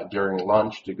during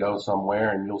lunch to go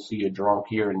somewhere, and you'll see a drunk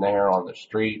here and there on the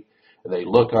street. They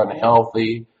look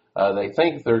unhealthy. They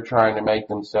think they're trying to make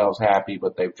themselves happy,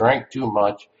 but they've drank too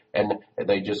much, and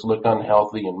they just look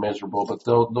unhealthy and miserable. But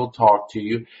they'll talk to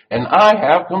you, and I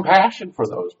have compassion for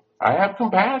those. I have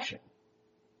compassion,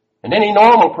 and any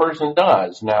normal person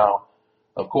does. Now,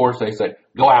 of course, they say,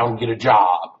 go out and get a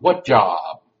job. What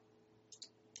job?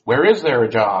 Where is there a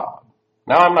job?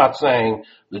 Now, I'm not saying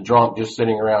the drunk just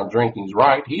sitting around drinking is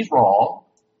right. He's wrong,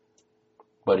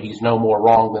 but he's no more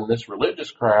wrong than this religious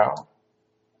crowd.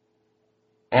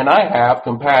 And I have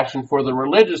compassion for the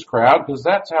religious crowd because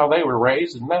that's how they were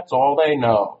raised and that's all they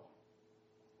know.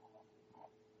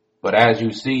 But as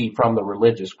you see from the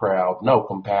religious crowd, no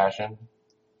compassion.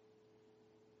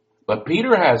 But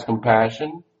Peter has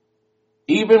compassion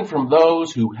even from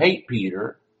those who hate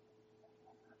Peter,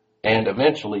 and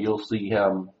eventually you'll see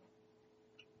him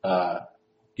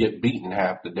get beaten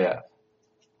half to death.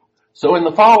 So in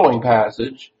the following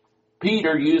passage,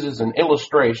 Peter uses an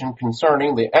illustration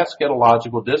concerning the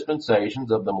eschatological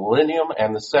dispensations of the millennium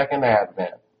and the second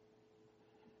advent.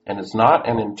 And it's not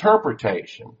an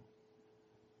interpretation.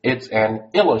 It's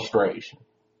an illustration.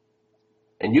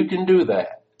 And you can do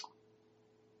that.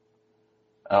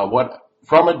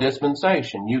 From a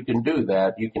dispensation, you can do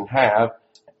that. You can have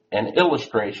an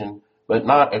illustration, but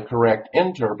not a correct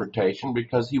interpretation,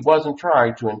 because he wasn't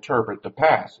trying to interpret the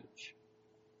passage.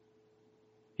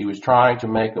 He was trying to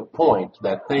make a point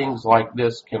that things like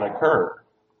this can occur.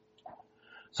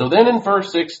 So then in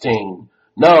verse 16,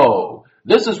 no,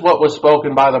 this is what was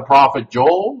spoken by the prophet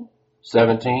Joel,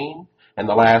 17. In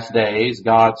the last days,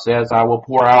 God says, I will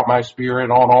pour out my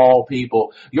spirit on all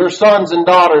people. Your sons and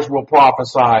daughters will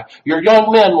prophesy. Your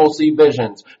young men will see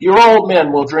visions. Your old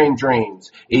men will dream dreams.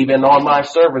 Even on my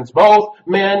servants, both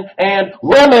men and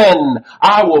women,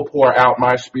 I will pour out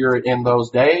my spirit in those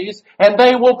days, and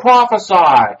they will prophesy.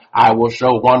 I will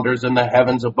show wonders in the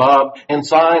heavens above and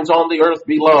signs on the earth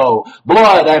below,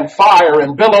 blood and fire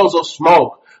and billows of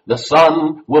smoke. The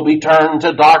sun will be turned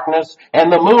to darkness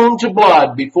and the moon to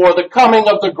blood before the coming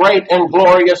of the great and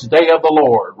glorious day of the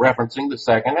Lord, referencing the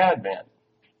second advent.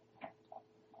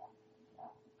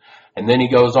 And then he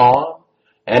goes on,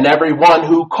 and everyone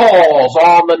who calls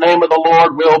on the name of the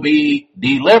Lord will be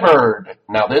delivered.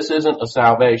 Now, this isn't a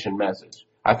salvation message.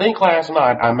 I think last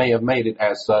night I may have made it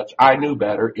as such. I knew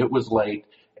better. It was late,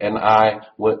 and I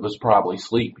was probably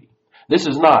sleepy. This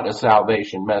is not a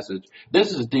salvation message.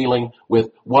 This is dealing with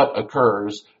what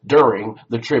occurs during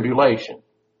the tribulation.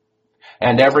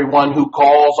 And everyone who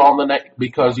calls on the name,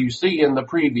 because you see in the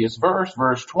previous verse,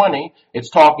 verse 20, it's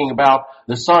talking about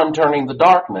the sun turning to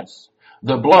darkness,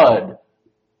 the blood,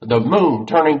 the moon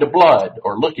turning to blood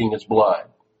or looking as blood.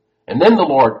 And then the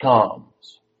Lord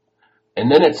comes. And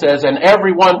then it says, and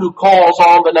everyone who calls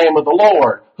on the name of the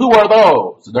Lord, who are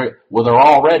those? They're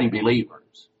already believers.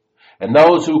 And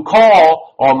those who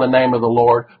call on the name of the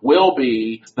Lord will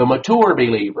be the mature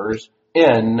believers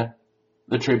in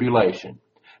the tribulation.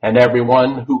 And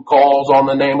everyone who calls on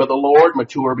the name of the Lord,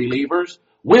 mature believers,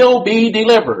 will be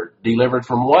delivered. Delivered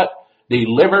from what?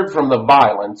 Delivered from the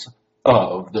violence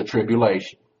of the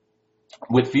tribulation.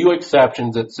 With few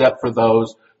exceptions except for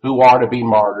those who are to be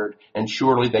martyred, and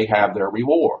surely they have their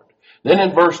reward. Then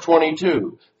in verse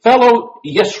 22, fellow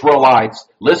Israelites,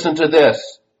 listen to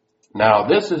this. Now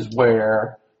this is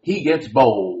where he gets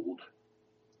bold.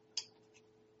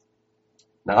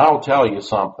 Now I'll tell you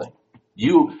something.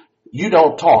 You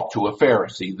don't talk to a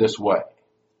Pharisee this way.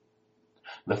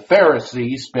 The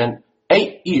Pharisee spent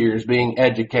 8 years being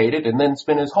educated and then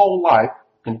spent his whole life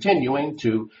continuing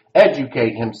to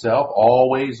educate himself,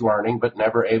 always learning, but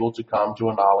never able to come to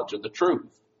a knowledge of the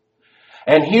truth.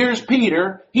 And here's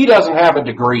Peter. He doesn't have a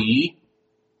degree.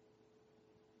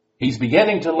 He's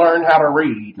beginning to learn how to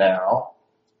read now.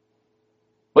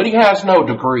 But he has no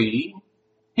degree.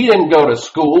 He didn't go to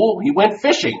school. He went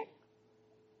fishing.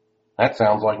 That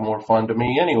sounds like more fun to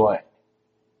me anyway.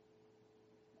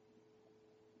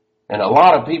 And a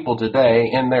lot of people today,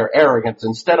 in their arrogance,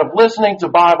 instead of listening to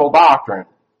Bible doctrine,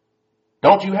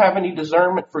 don't you have any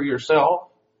discernment for yourself?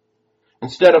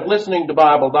 Instead of listening to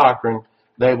Bible doctrine,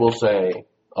 they will say,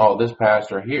 oh, this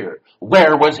pastor here,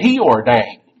 where was he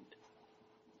ordained?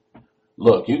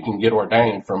 Look, you can get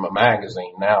ordained from a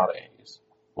magazine nowadays.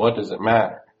 What does it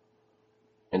matter?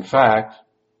 In fact,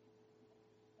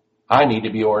 I need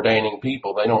to be ordaining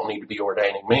people. They don't need to be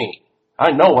ordaining me.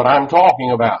 I know what I'm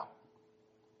talking about.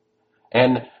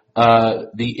 And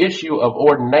the issue of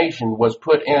ordination was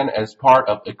put in as part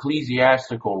of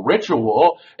ecclesiastical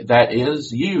ritual that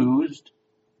is used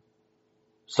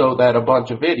so that a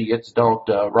bunch of idiots don't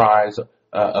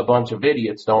a bunch of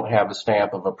idiots don't have a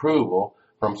stamp of approval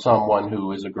from someone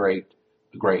who is a great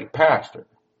pastor.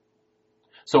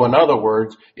 So in other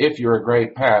words, if you're a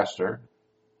great pastor,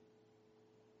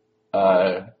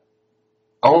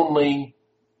 only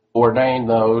ordain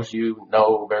those you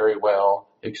know very well,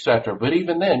 etc. But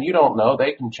even then, you don't know.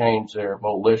 They can change their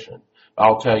volition.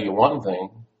 I'll tell you one thing.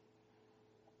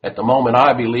 At the moment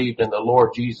I believed in the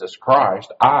Lord Jesus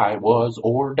Christ, I was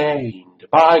ordained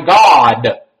by God.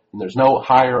 And there's no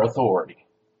higher authority.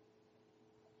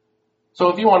 So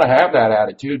if you want to have that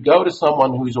attitude, go to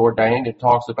someone who's ordained and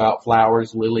talks about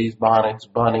flowers, lilies, bonnets,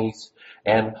 bunnies,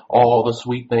 and all the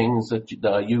sweet things that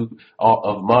you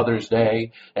of Mother's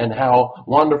Day, and how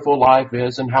wonderful life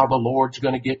is, and how the Lord's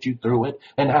going to get you through it,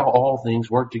 and how all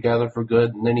things work together for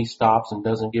good, and then he stops and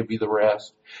doesn't give you the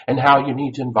rest, and how you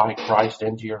need to invite Christ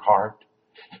into your heart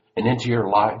and into your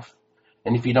life.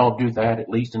 And if you don't do that, at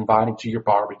least invite him to your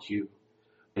barbecue,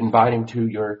 invite him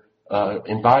to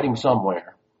invite him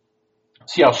somewhere.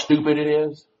 See how stupid it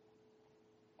is?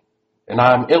 And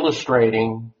I'm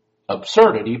illustrating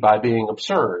absurdity by being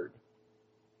absurd.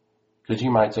 Because you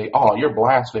might say, oh, you're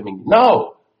blaspheming.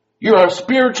 No, you're a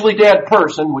spiritually dead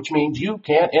person, which means you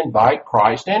can't invite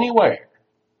Christ anywhere.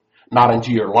 Not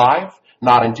into your life,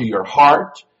 not into your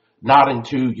heart, not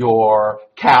into your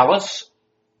callus,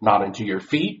 not into your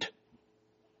feet.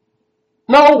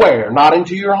 Nowhere, not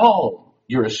into your home.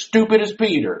 You're as stupid as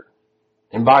Peter,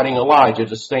 inviting Elijah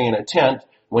to stay in a tent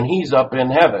when he's up in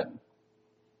heaven.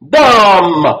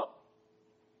 Dumb!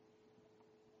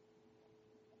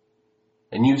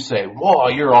 And you say, whoa,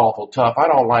 you're awful tough. I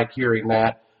don't like hearing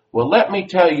that. Well, let me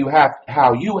tell you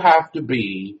how you have to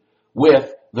be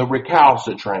with the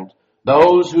recalcitrant,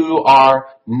 those who are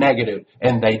negative,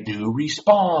 and they do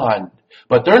respond.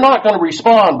 But they're not going to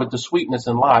respond with the sweetness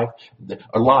and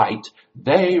light.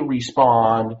 They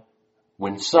respond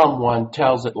when someone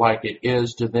tells it like it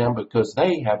is to them, because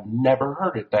they have never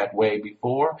heard it that way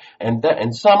before. And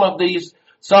some of these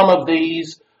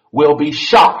will be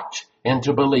shocked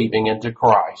into believing into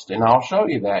Christ. And I'll show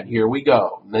you that. Here we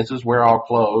go. And this is where I'll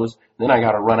close. Then I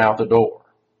got to run out the door.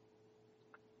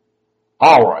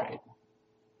 All right.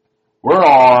 We're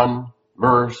on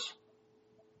verse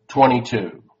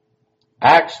 22.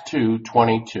 Acts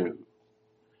 2:22. And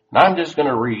I'm just going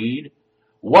to read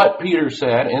what Peter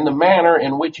said in the manner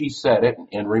in which he said it.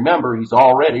 And remember, he's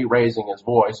already raising his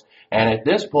voice. And at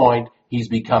this point, he's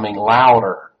becoming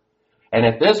louder. And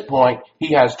at this point,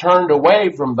 he has turned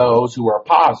away from those who are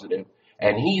positive,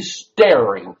 and he's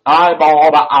staring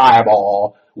eyeball to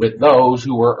eyeball with those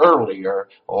who were earlier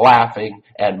laughing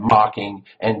and mocking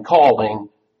and calling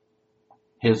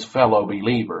his fellow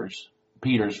believers,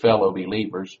 Peter's fellow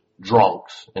believers,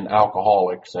 drunks and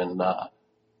alcoholics and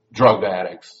drug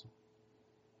addicts.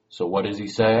 So what does he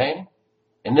say?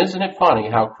 And isn't it funny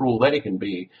how cruel they can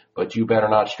be, but you better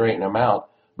not straighten them out.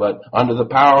 But under the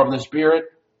power of the Spirit,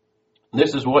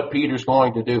 this is what Peter's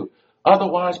going to do.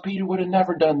 Otherwise, Peter would have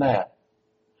never done that.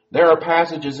 There are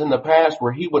passages in the past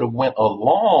where he would have went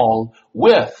along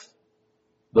with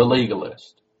the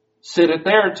legalist. Sit at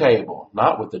their table,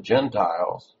 not with the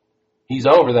Gentiles. He's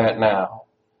over that now.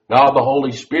 God, the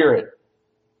Holy Spirit,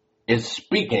 is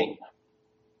speaking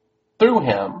through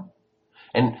him.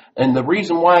 And the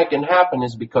reason why it can happen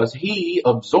is because he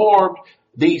absorbed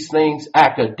these things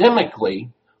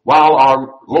academically while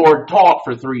our Lord taught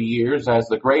for 3 years as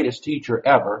the greatest teacher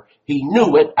ever. He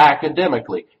knew it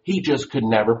academically. He just could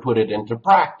never put it into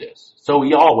practice. So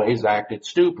he always acted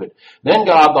stupid. Then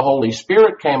God, the Holy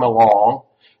Spirit, came along,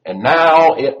 and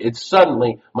now it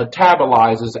suddenly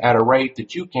metabolizes at a rate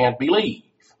that you can't believe.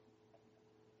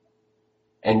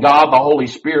 And God, the Holy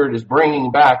Spirit, is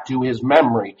bringing back to his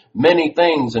memory many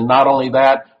things. And not only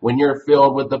that, when you're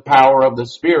filled with the power of the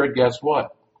Spirit, guess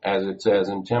what? As it says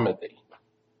in Timothy.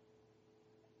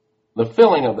 The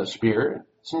filling of the Spirit,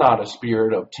 it's not a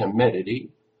spirit of timidity,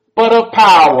 but of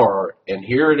power. And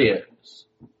here it is.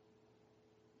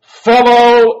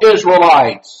 Fellow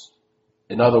Israelites,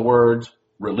 in other words,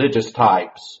 religious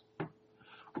types,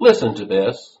 listen to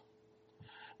this.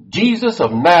 Jesus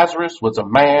of Nazareth was a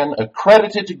man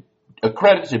accredited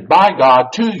by God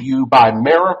to you by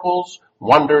miracles,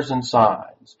 wonders, and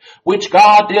signs, which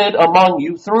God did among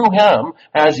you through him,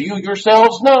 as you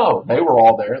yourselves know. They were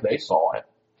all there. They saw it.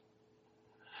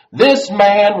 This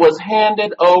man was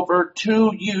handed over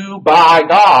to you by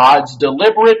God's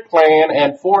deliberate plan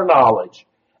and foreknowledge.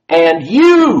 And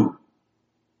you,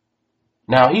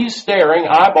 now he's staring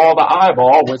eyeball to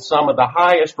eyeball with some of the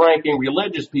highest ranking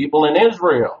religious people in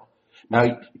Israel.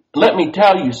 Now, let me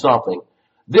tell you something.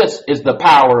 This is the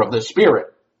power of the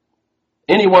Spirit.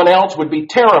 Anyone else would be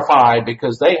terrified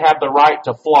because they have the right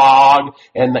to flog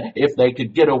and, if they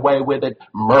could get away with it,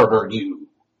 murder you.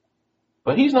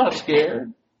 But he's not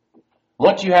scared.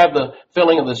 Once you have the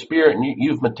filling of the Spirit and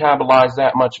you've metabolized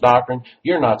that much doctrine,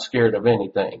 you're not scared of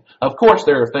anything. Of course,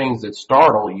 there are things that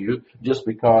startle you just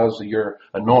because you're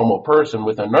a normal person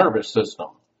with a nervous system.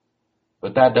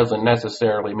 But that doesn't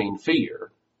necessarily mean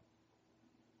fear.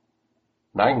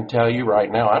 And I can tell you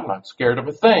right now, I'm not scared of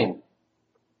a thing.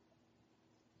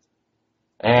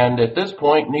 And at this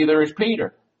point, neither is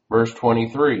Peter. Verse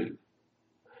 23.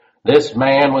 This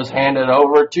man was handed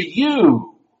over to you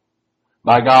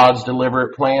by God's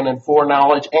deliberate plan and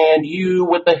foreknowledge, and you,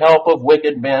 with the help of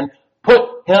wicked men, put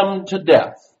him to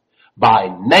death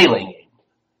by nailing him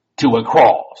to a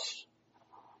cross.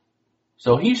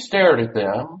 So he stared at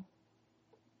them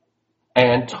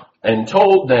and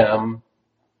told them,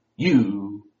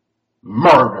 you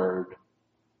murdered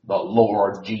the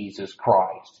Lord Jesus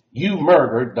Christ. You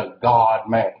murdered the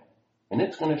God-man. And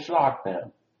it's going to shock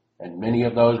them. And many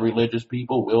of those religious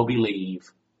people will believe.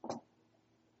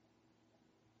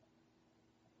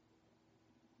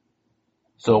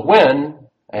 So when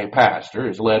a pastor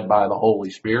is led by the Holy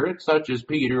Spirit, such as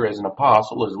Peter as an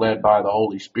apostle is led by the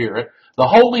Holy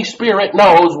Spirit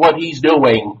knows what he's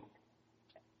doing.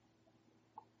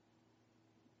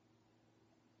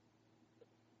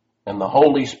 And the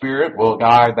Holy Spirit will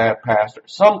guide that pastor.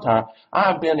 Sometimes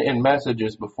I've been in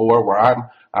messages before where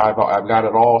I've got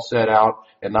it all set out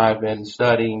and I've been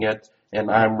studying it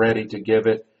and I'm ready to give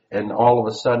it. And all of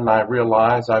a sudden I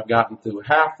realize I've gotten through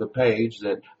half the page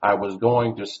that I was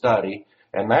going to study.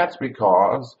 And that's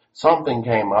because something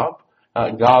came up.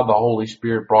 God, the Holy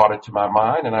Spirit, brought it to my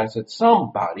mind. And I said,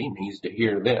 somebody needs to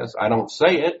hear this. I don't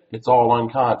say it. It's all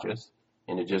unconscious.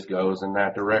 And it just goes in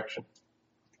that direction.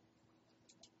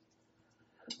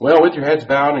 Well, with your heads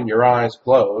bowed and your eyes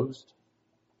closed,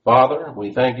 Father,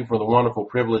 we thank you for the wonderful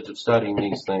privilege of studying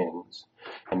these things.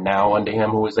 And now unto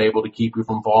him who is able to keep you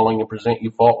from falling and present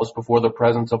you faultless before the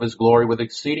presence of his glory with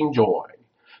exceeding joy.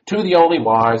 To the only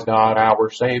wise God, our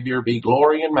Savior, be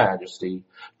glory and majesty,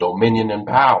 dominion and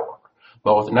power,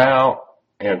 both now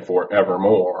and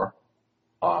forevermore.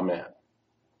 Amen.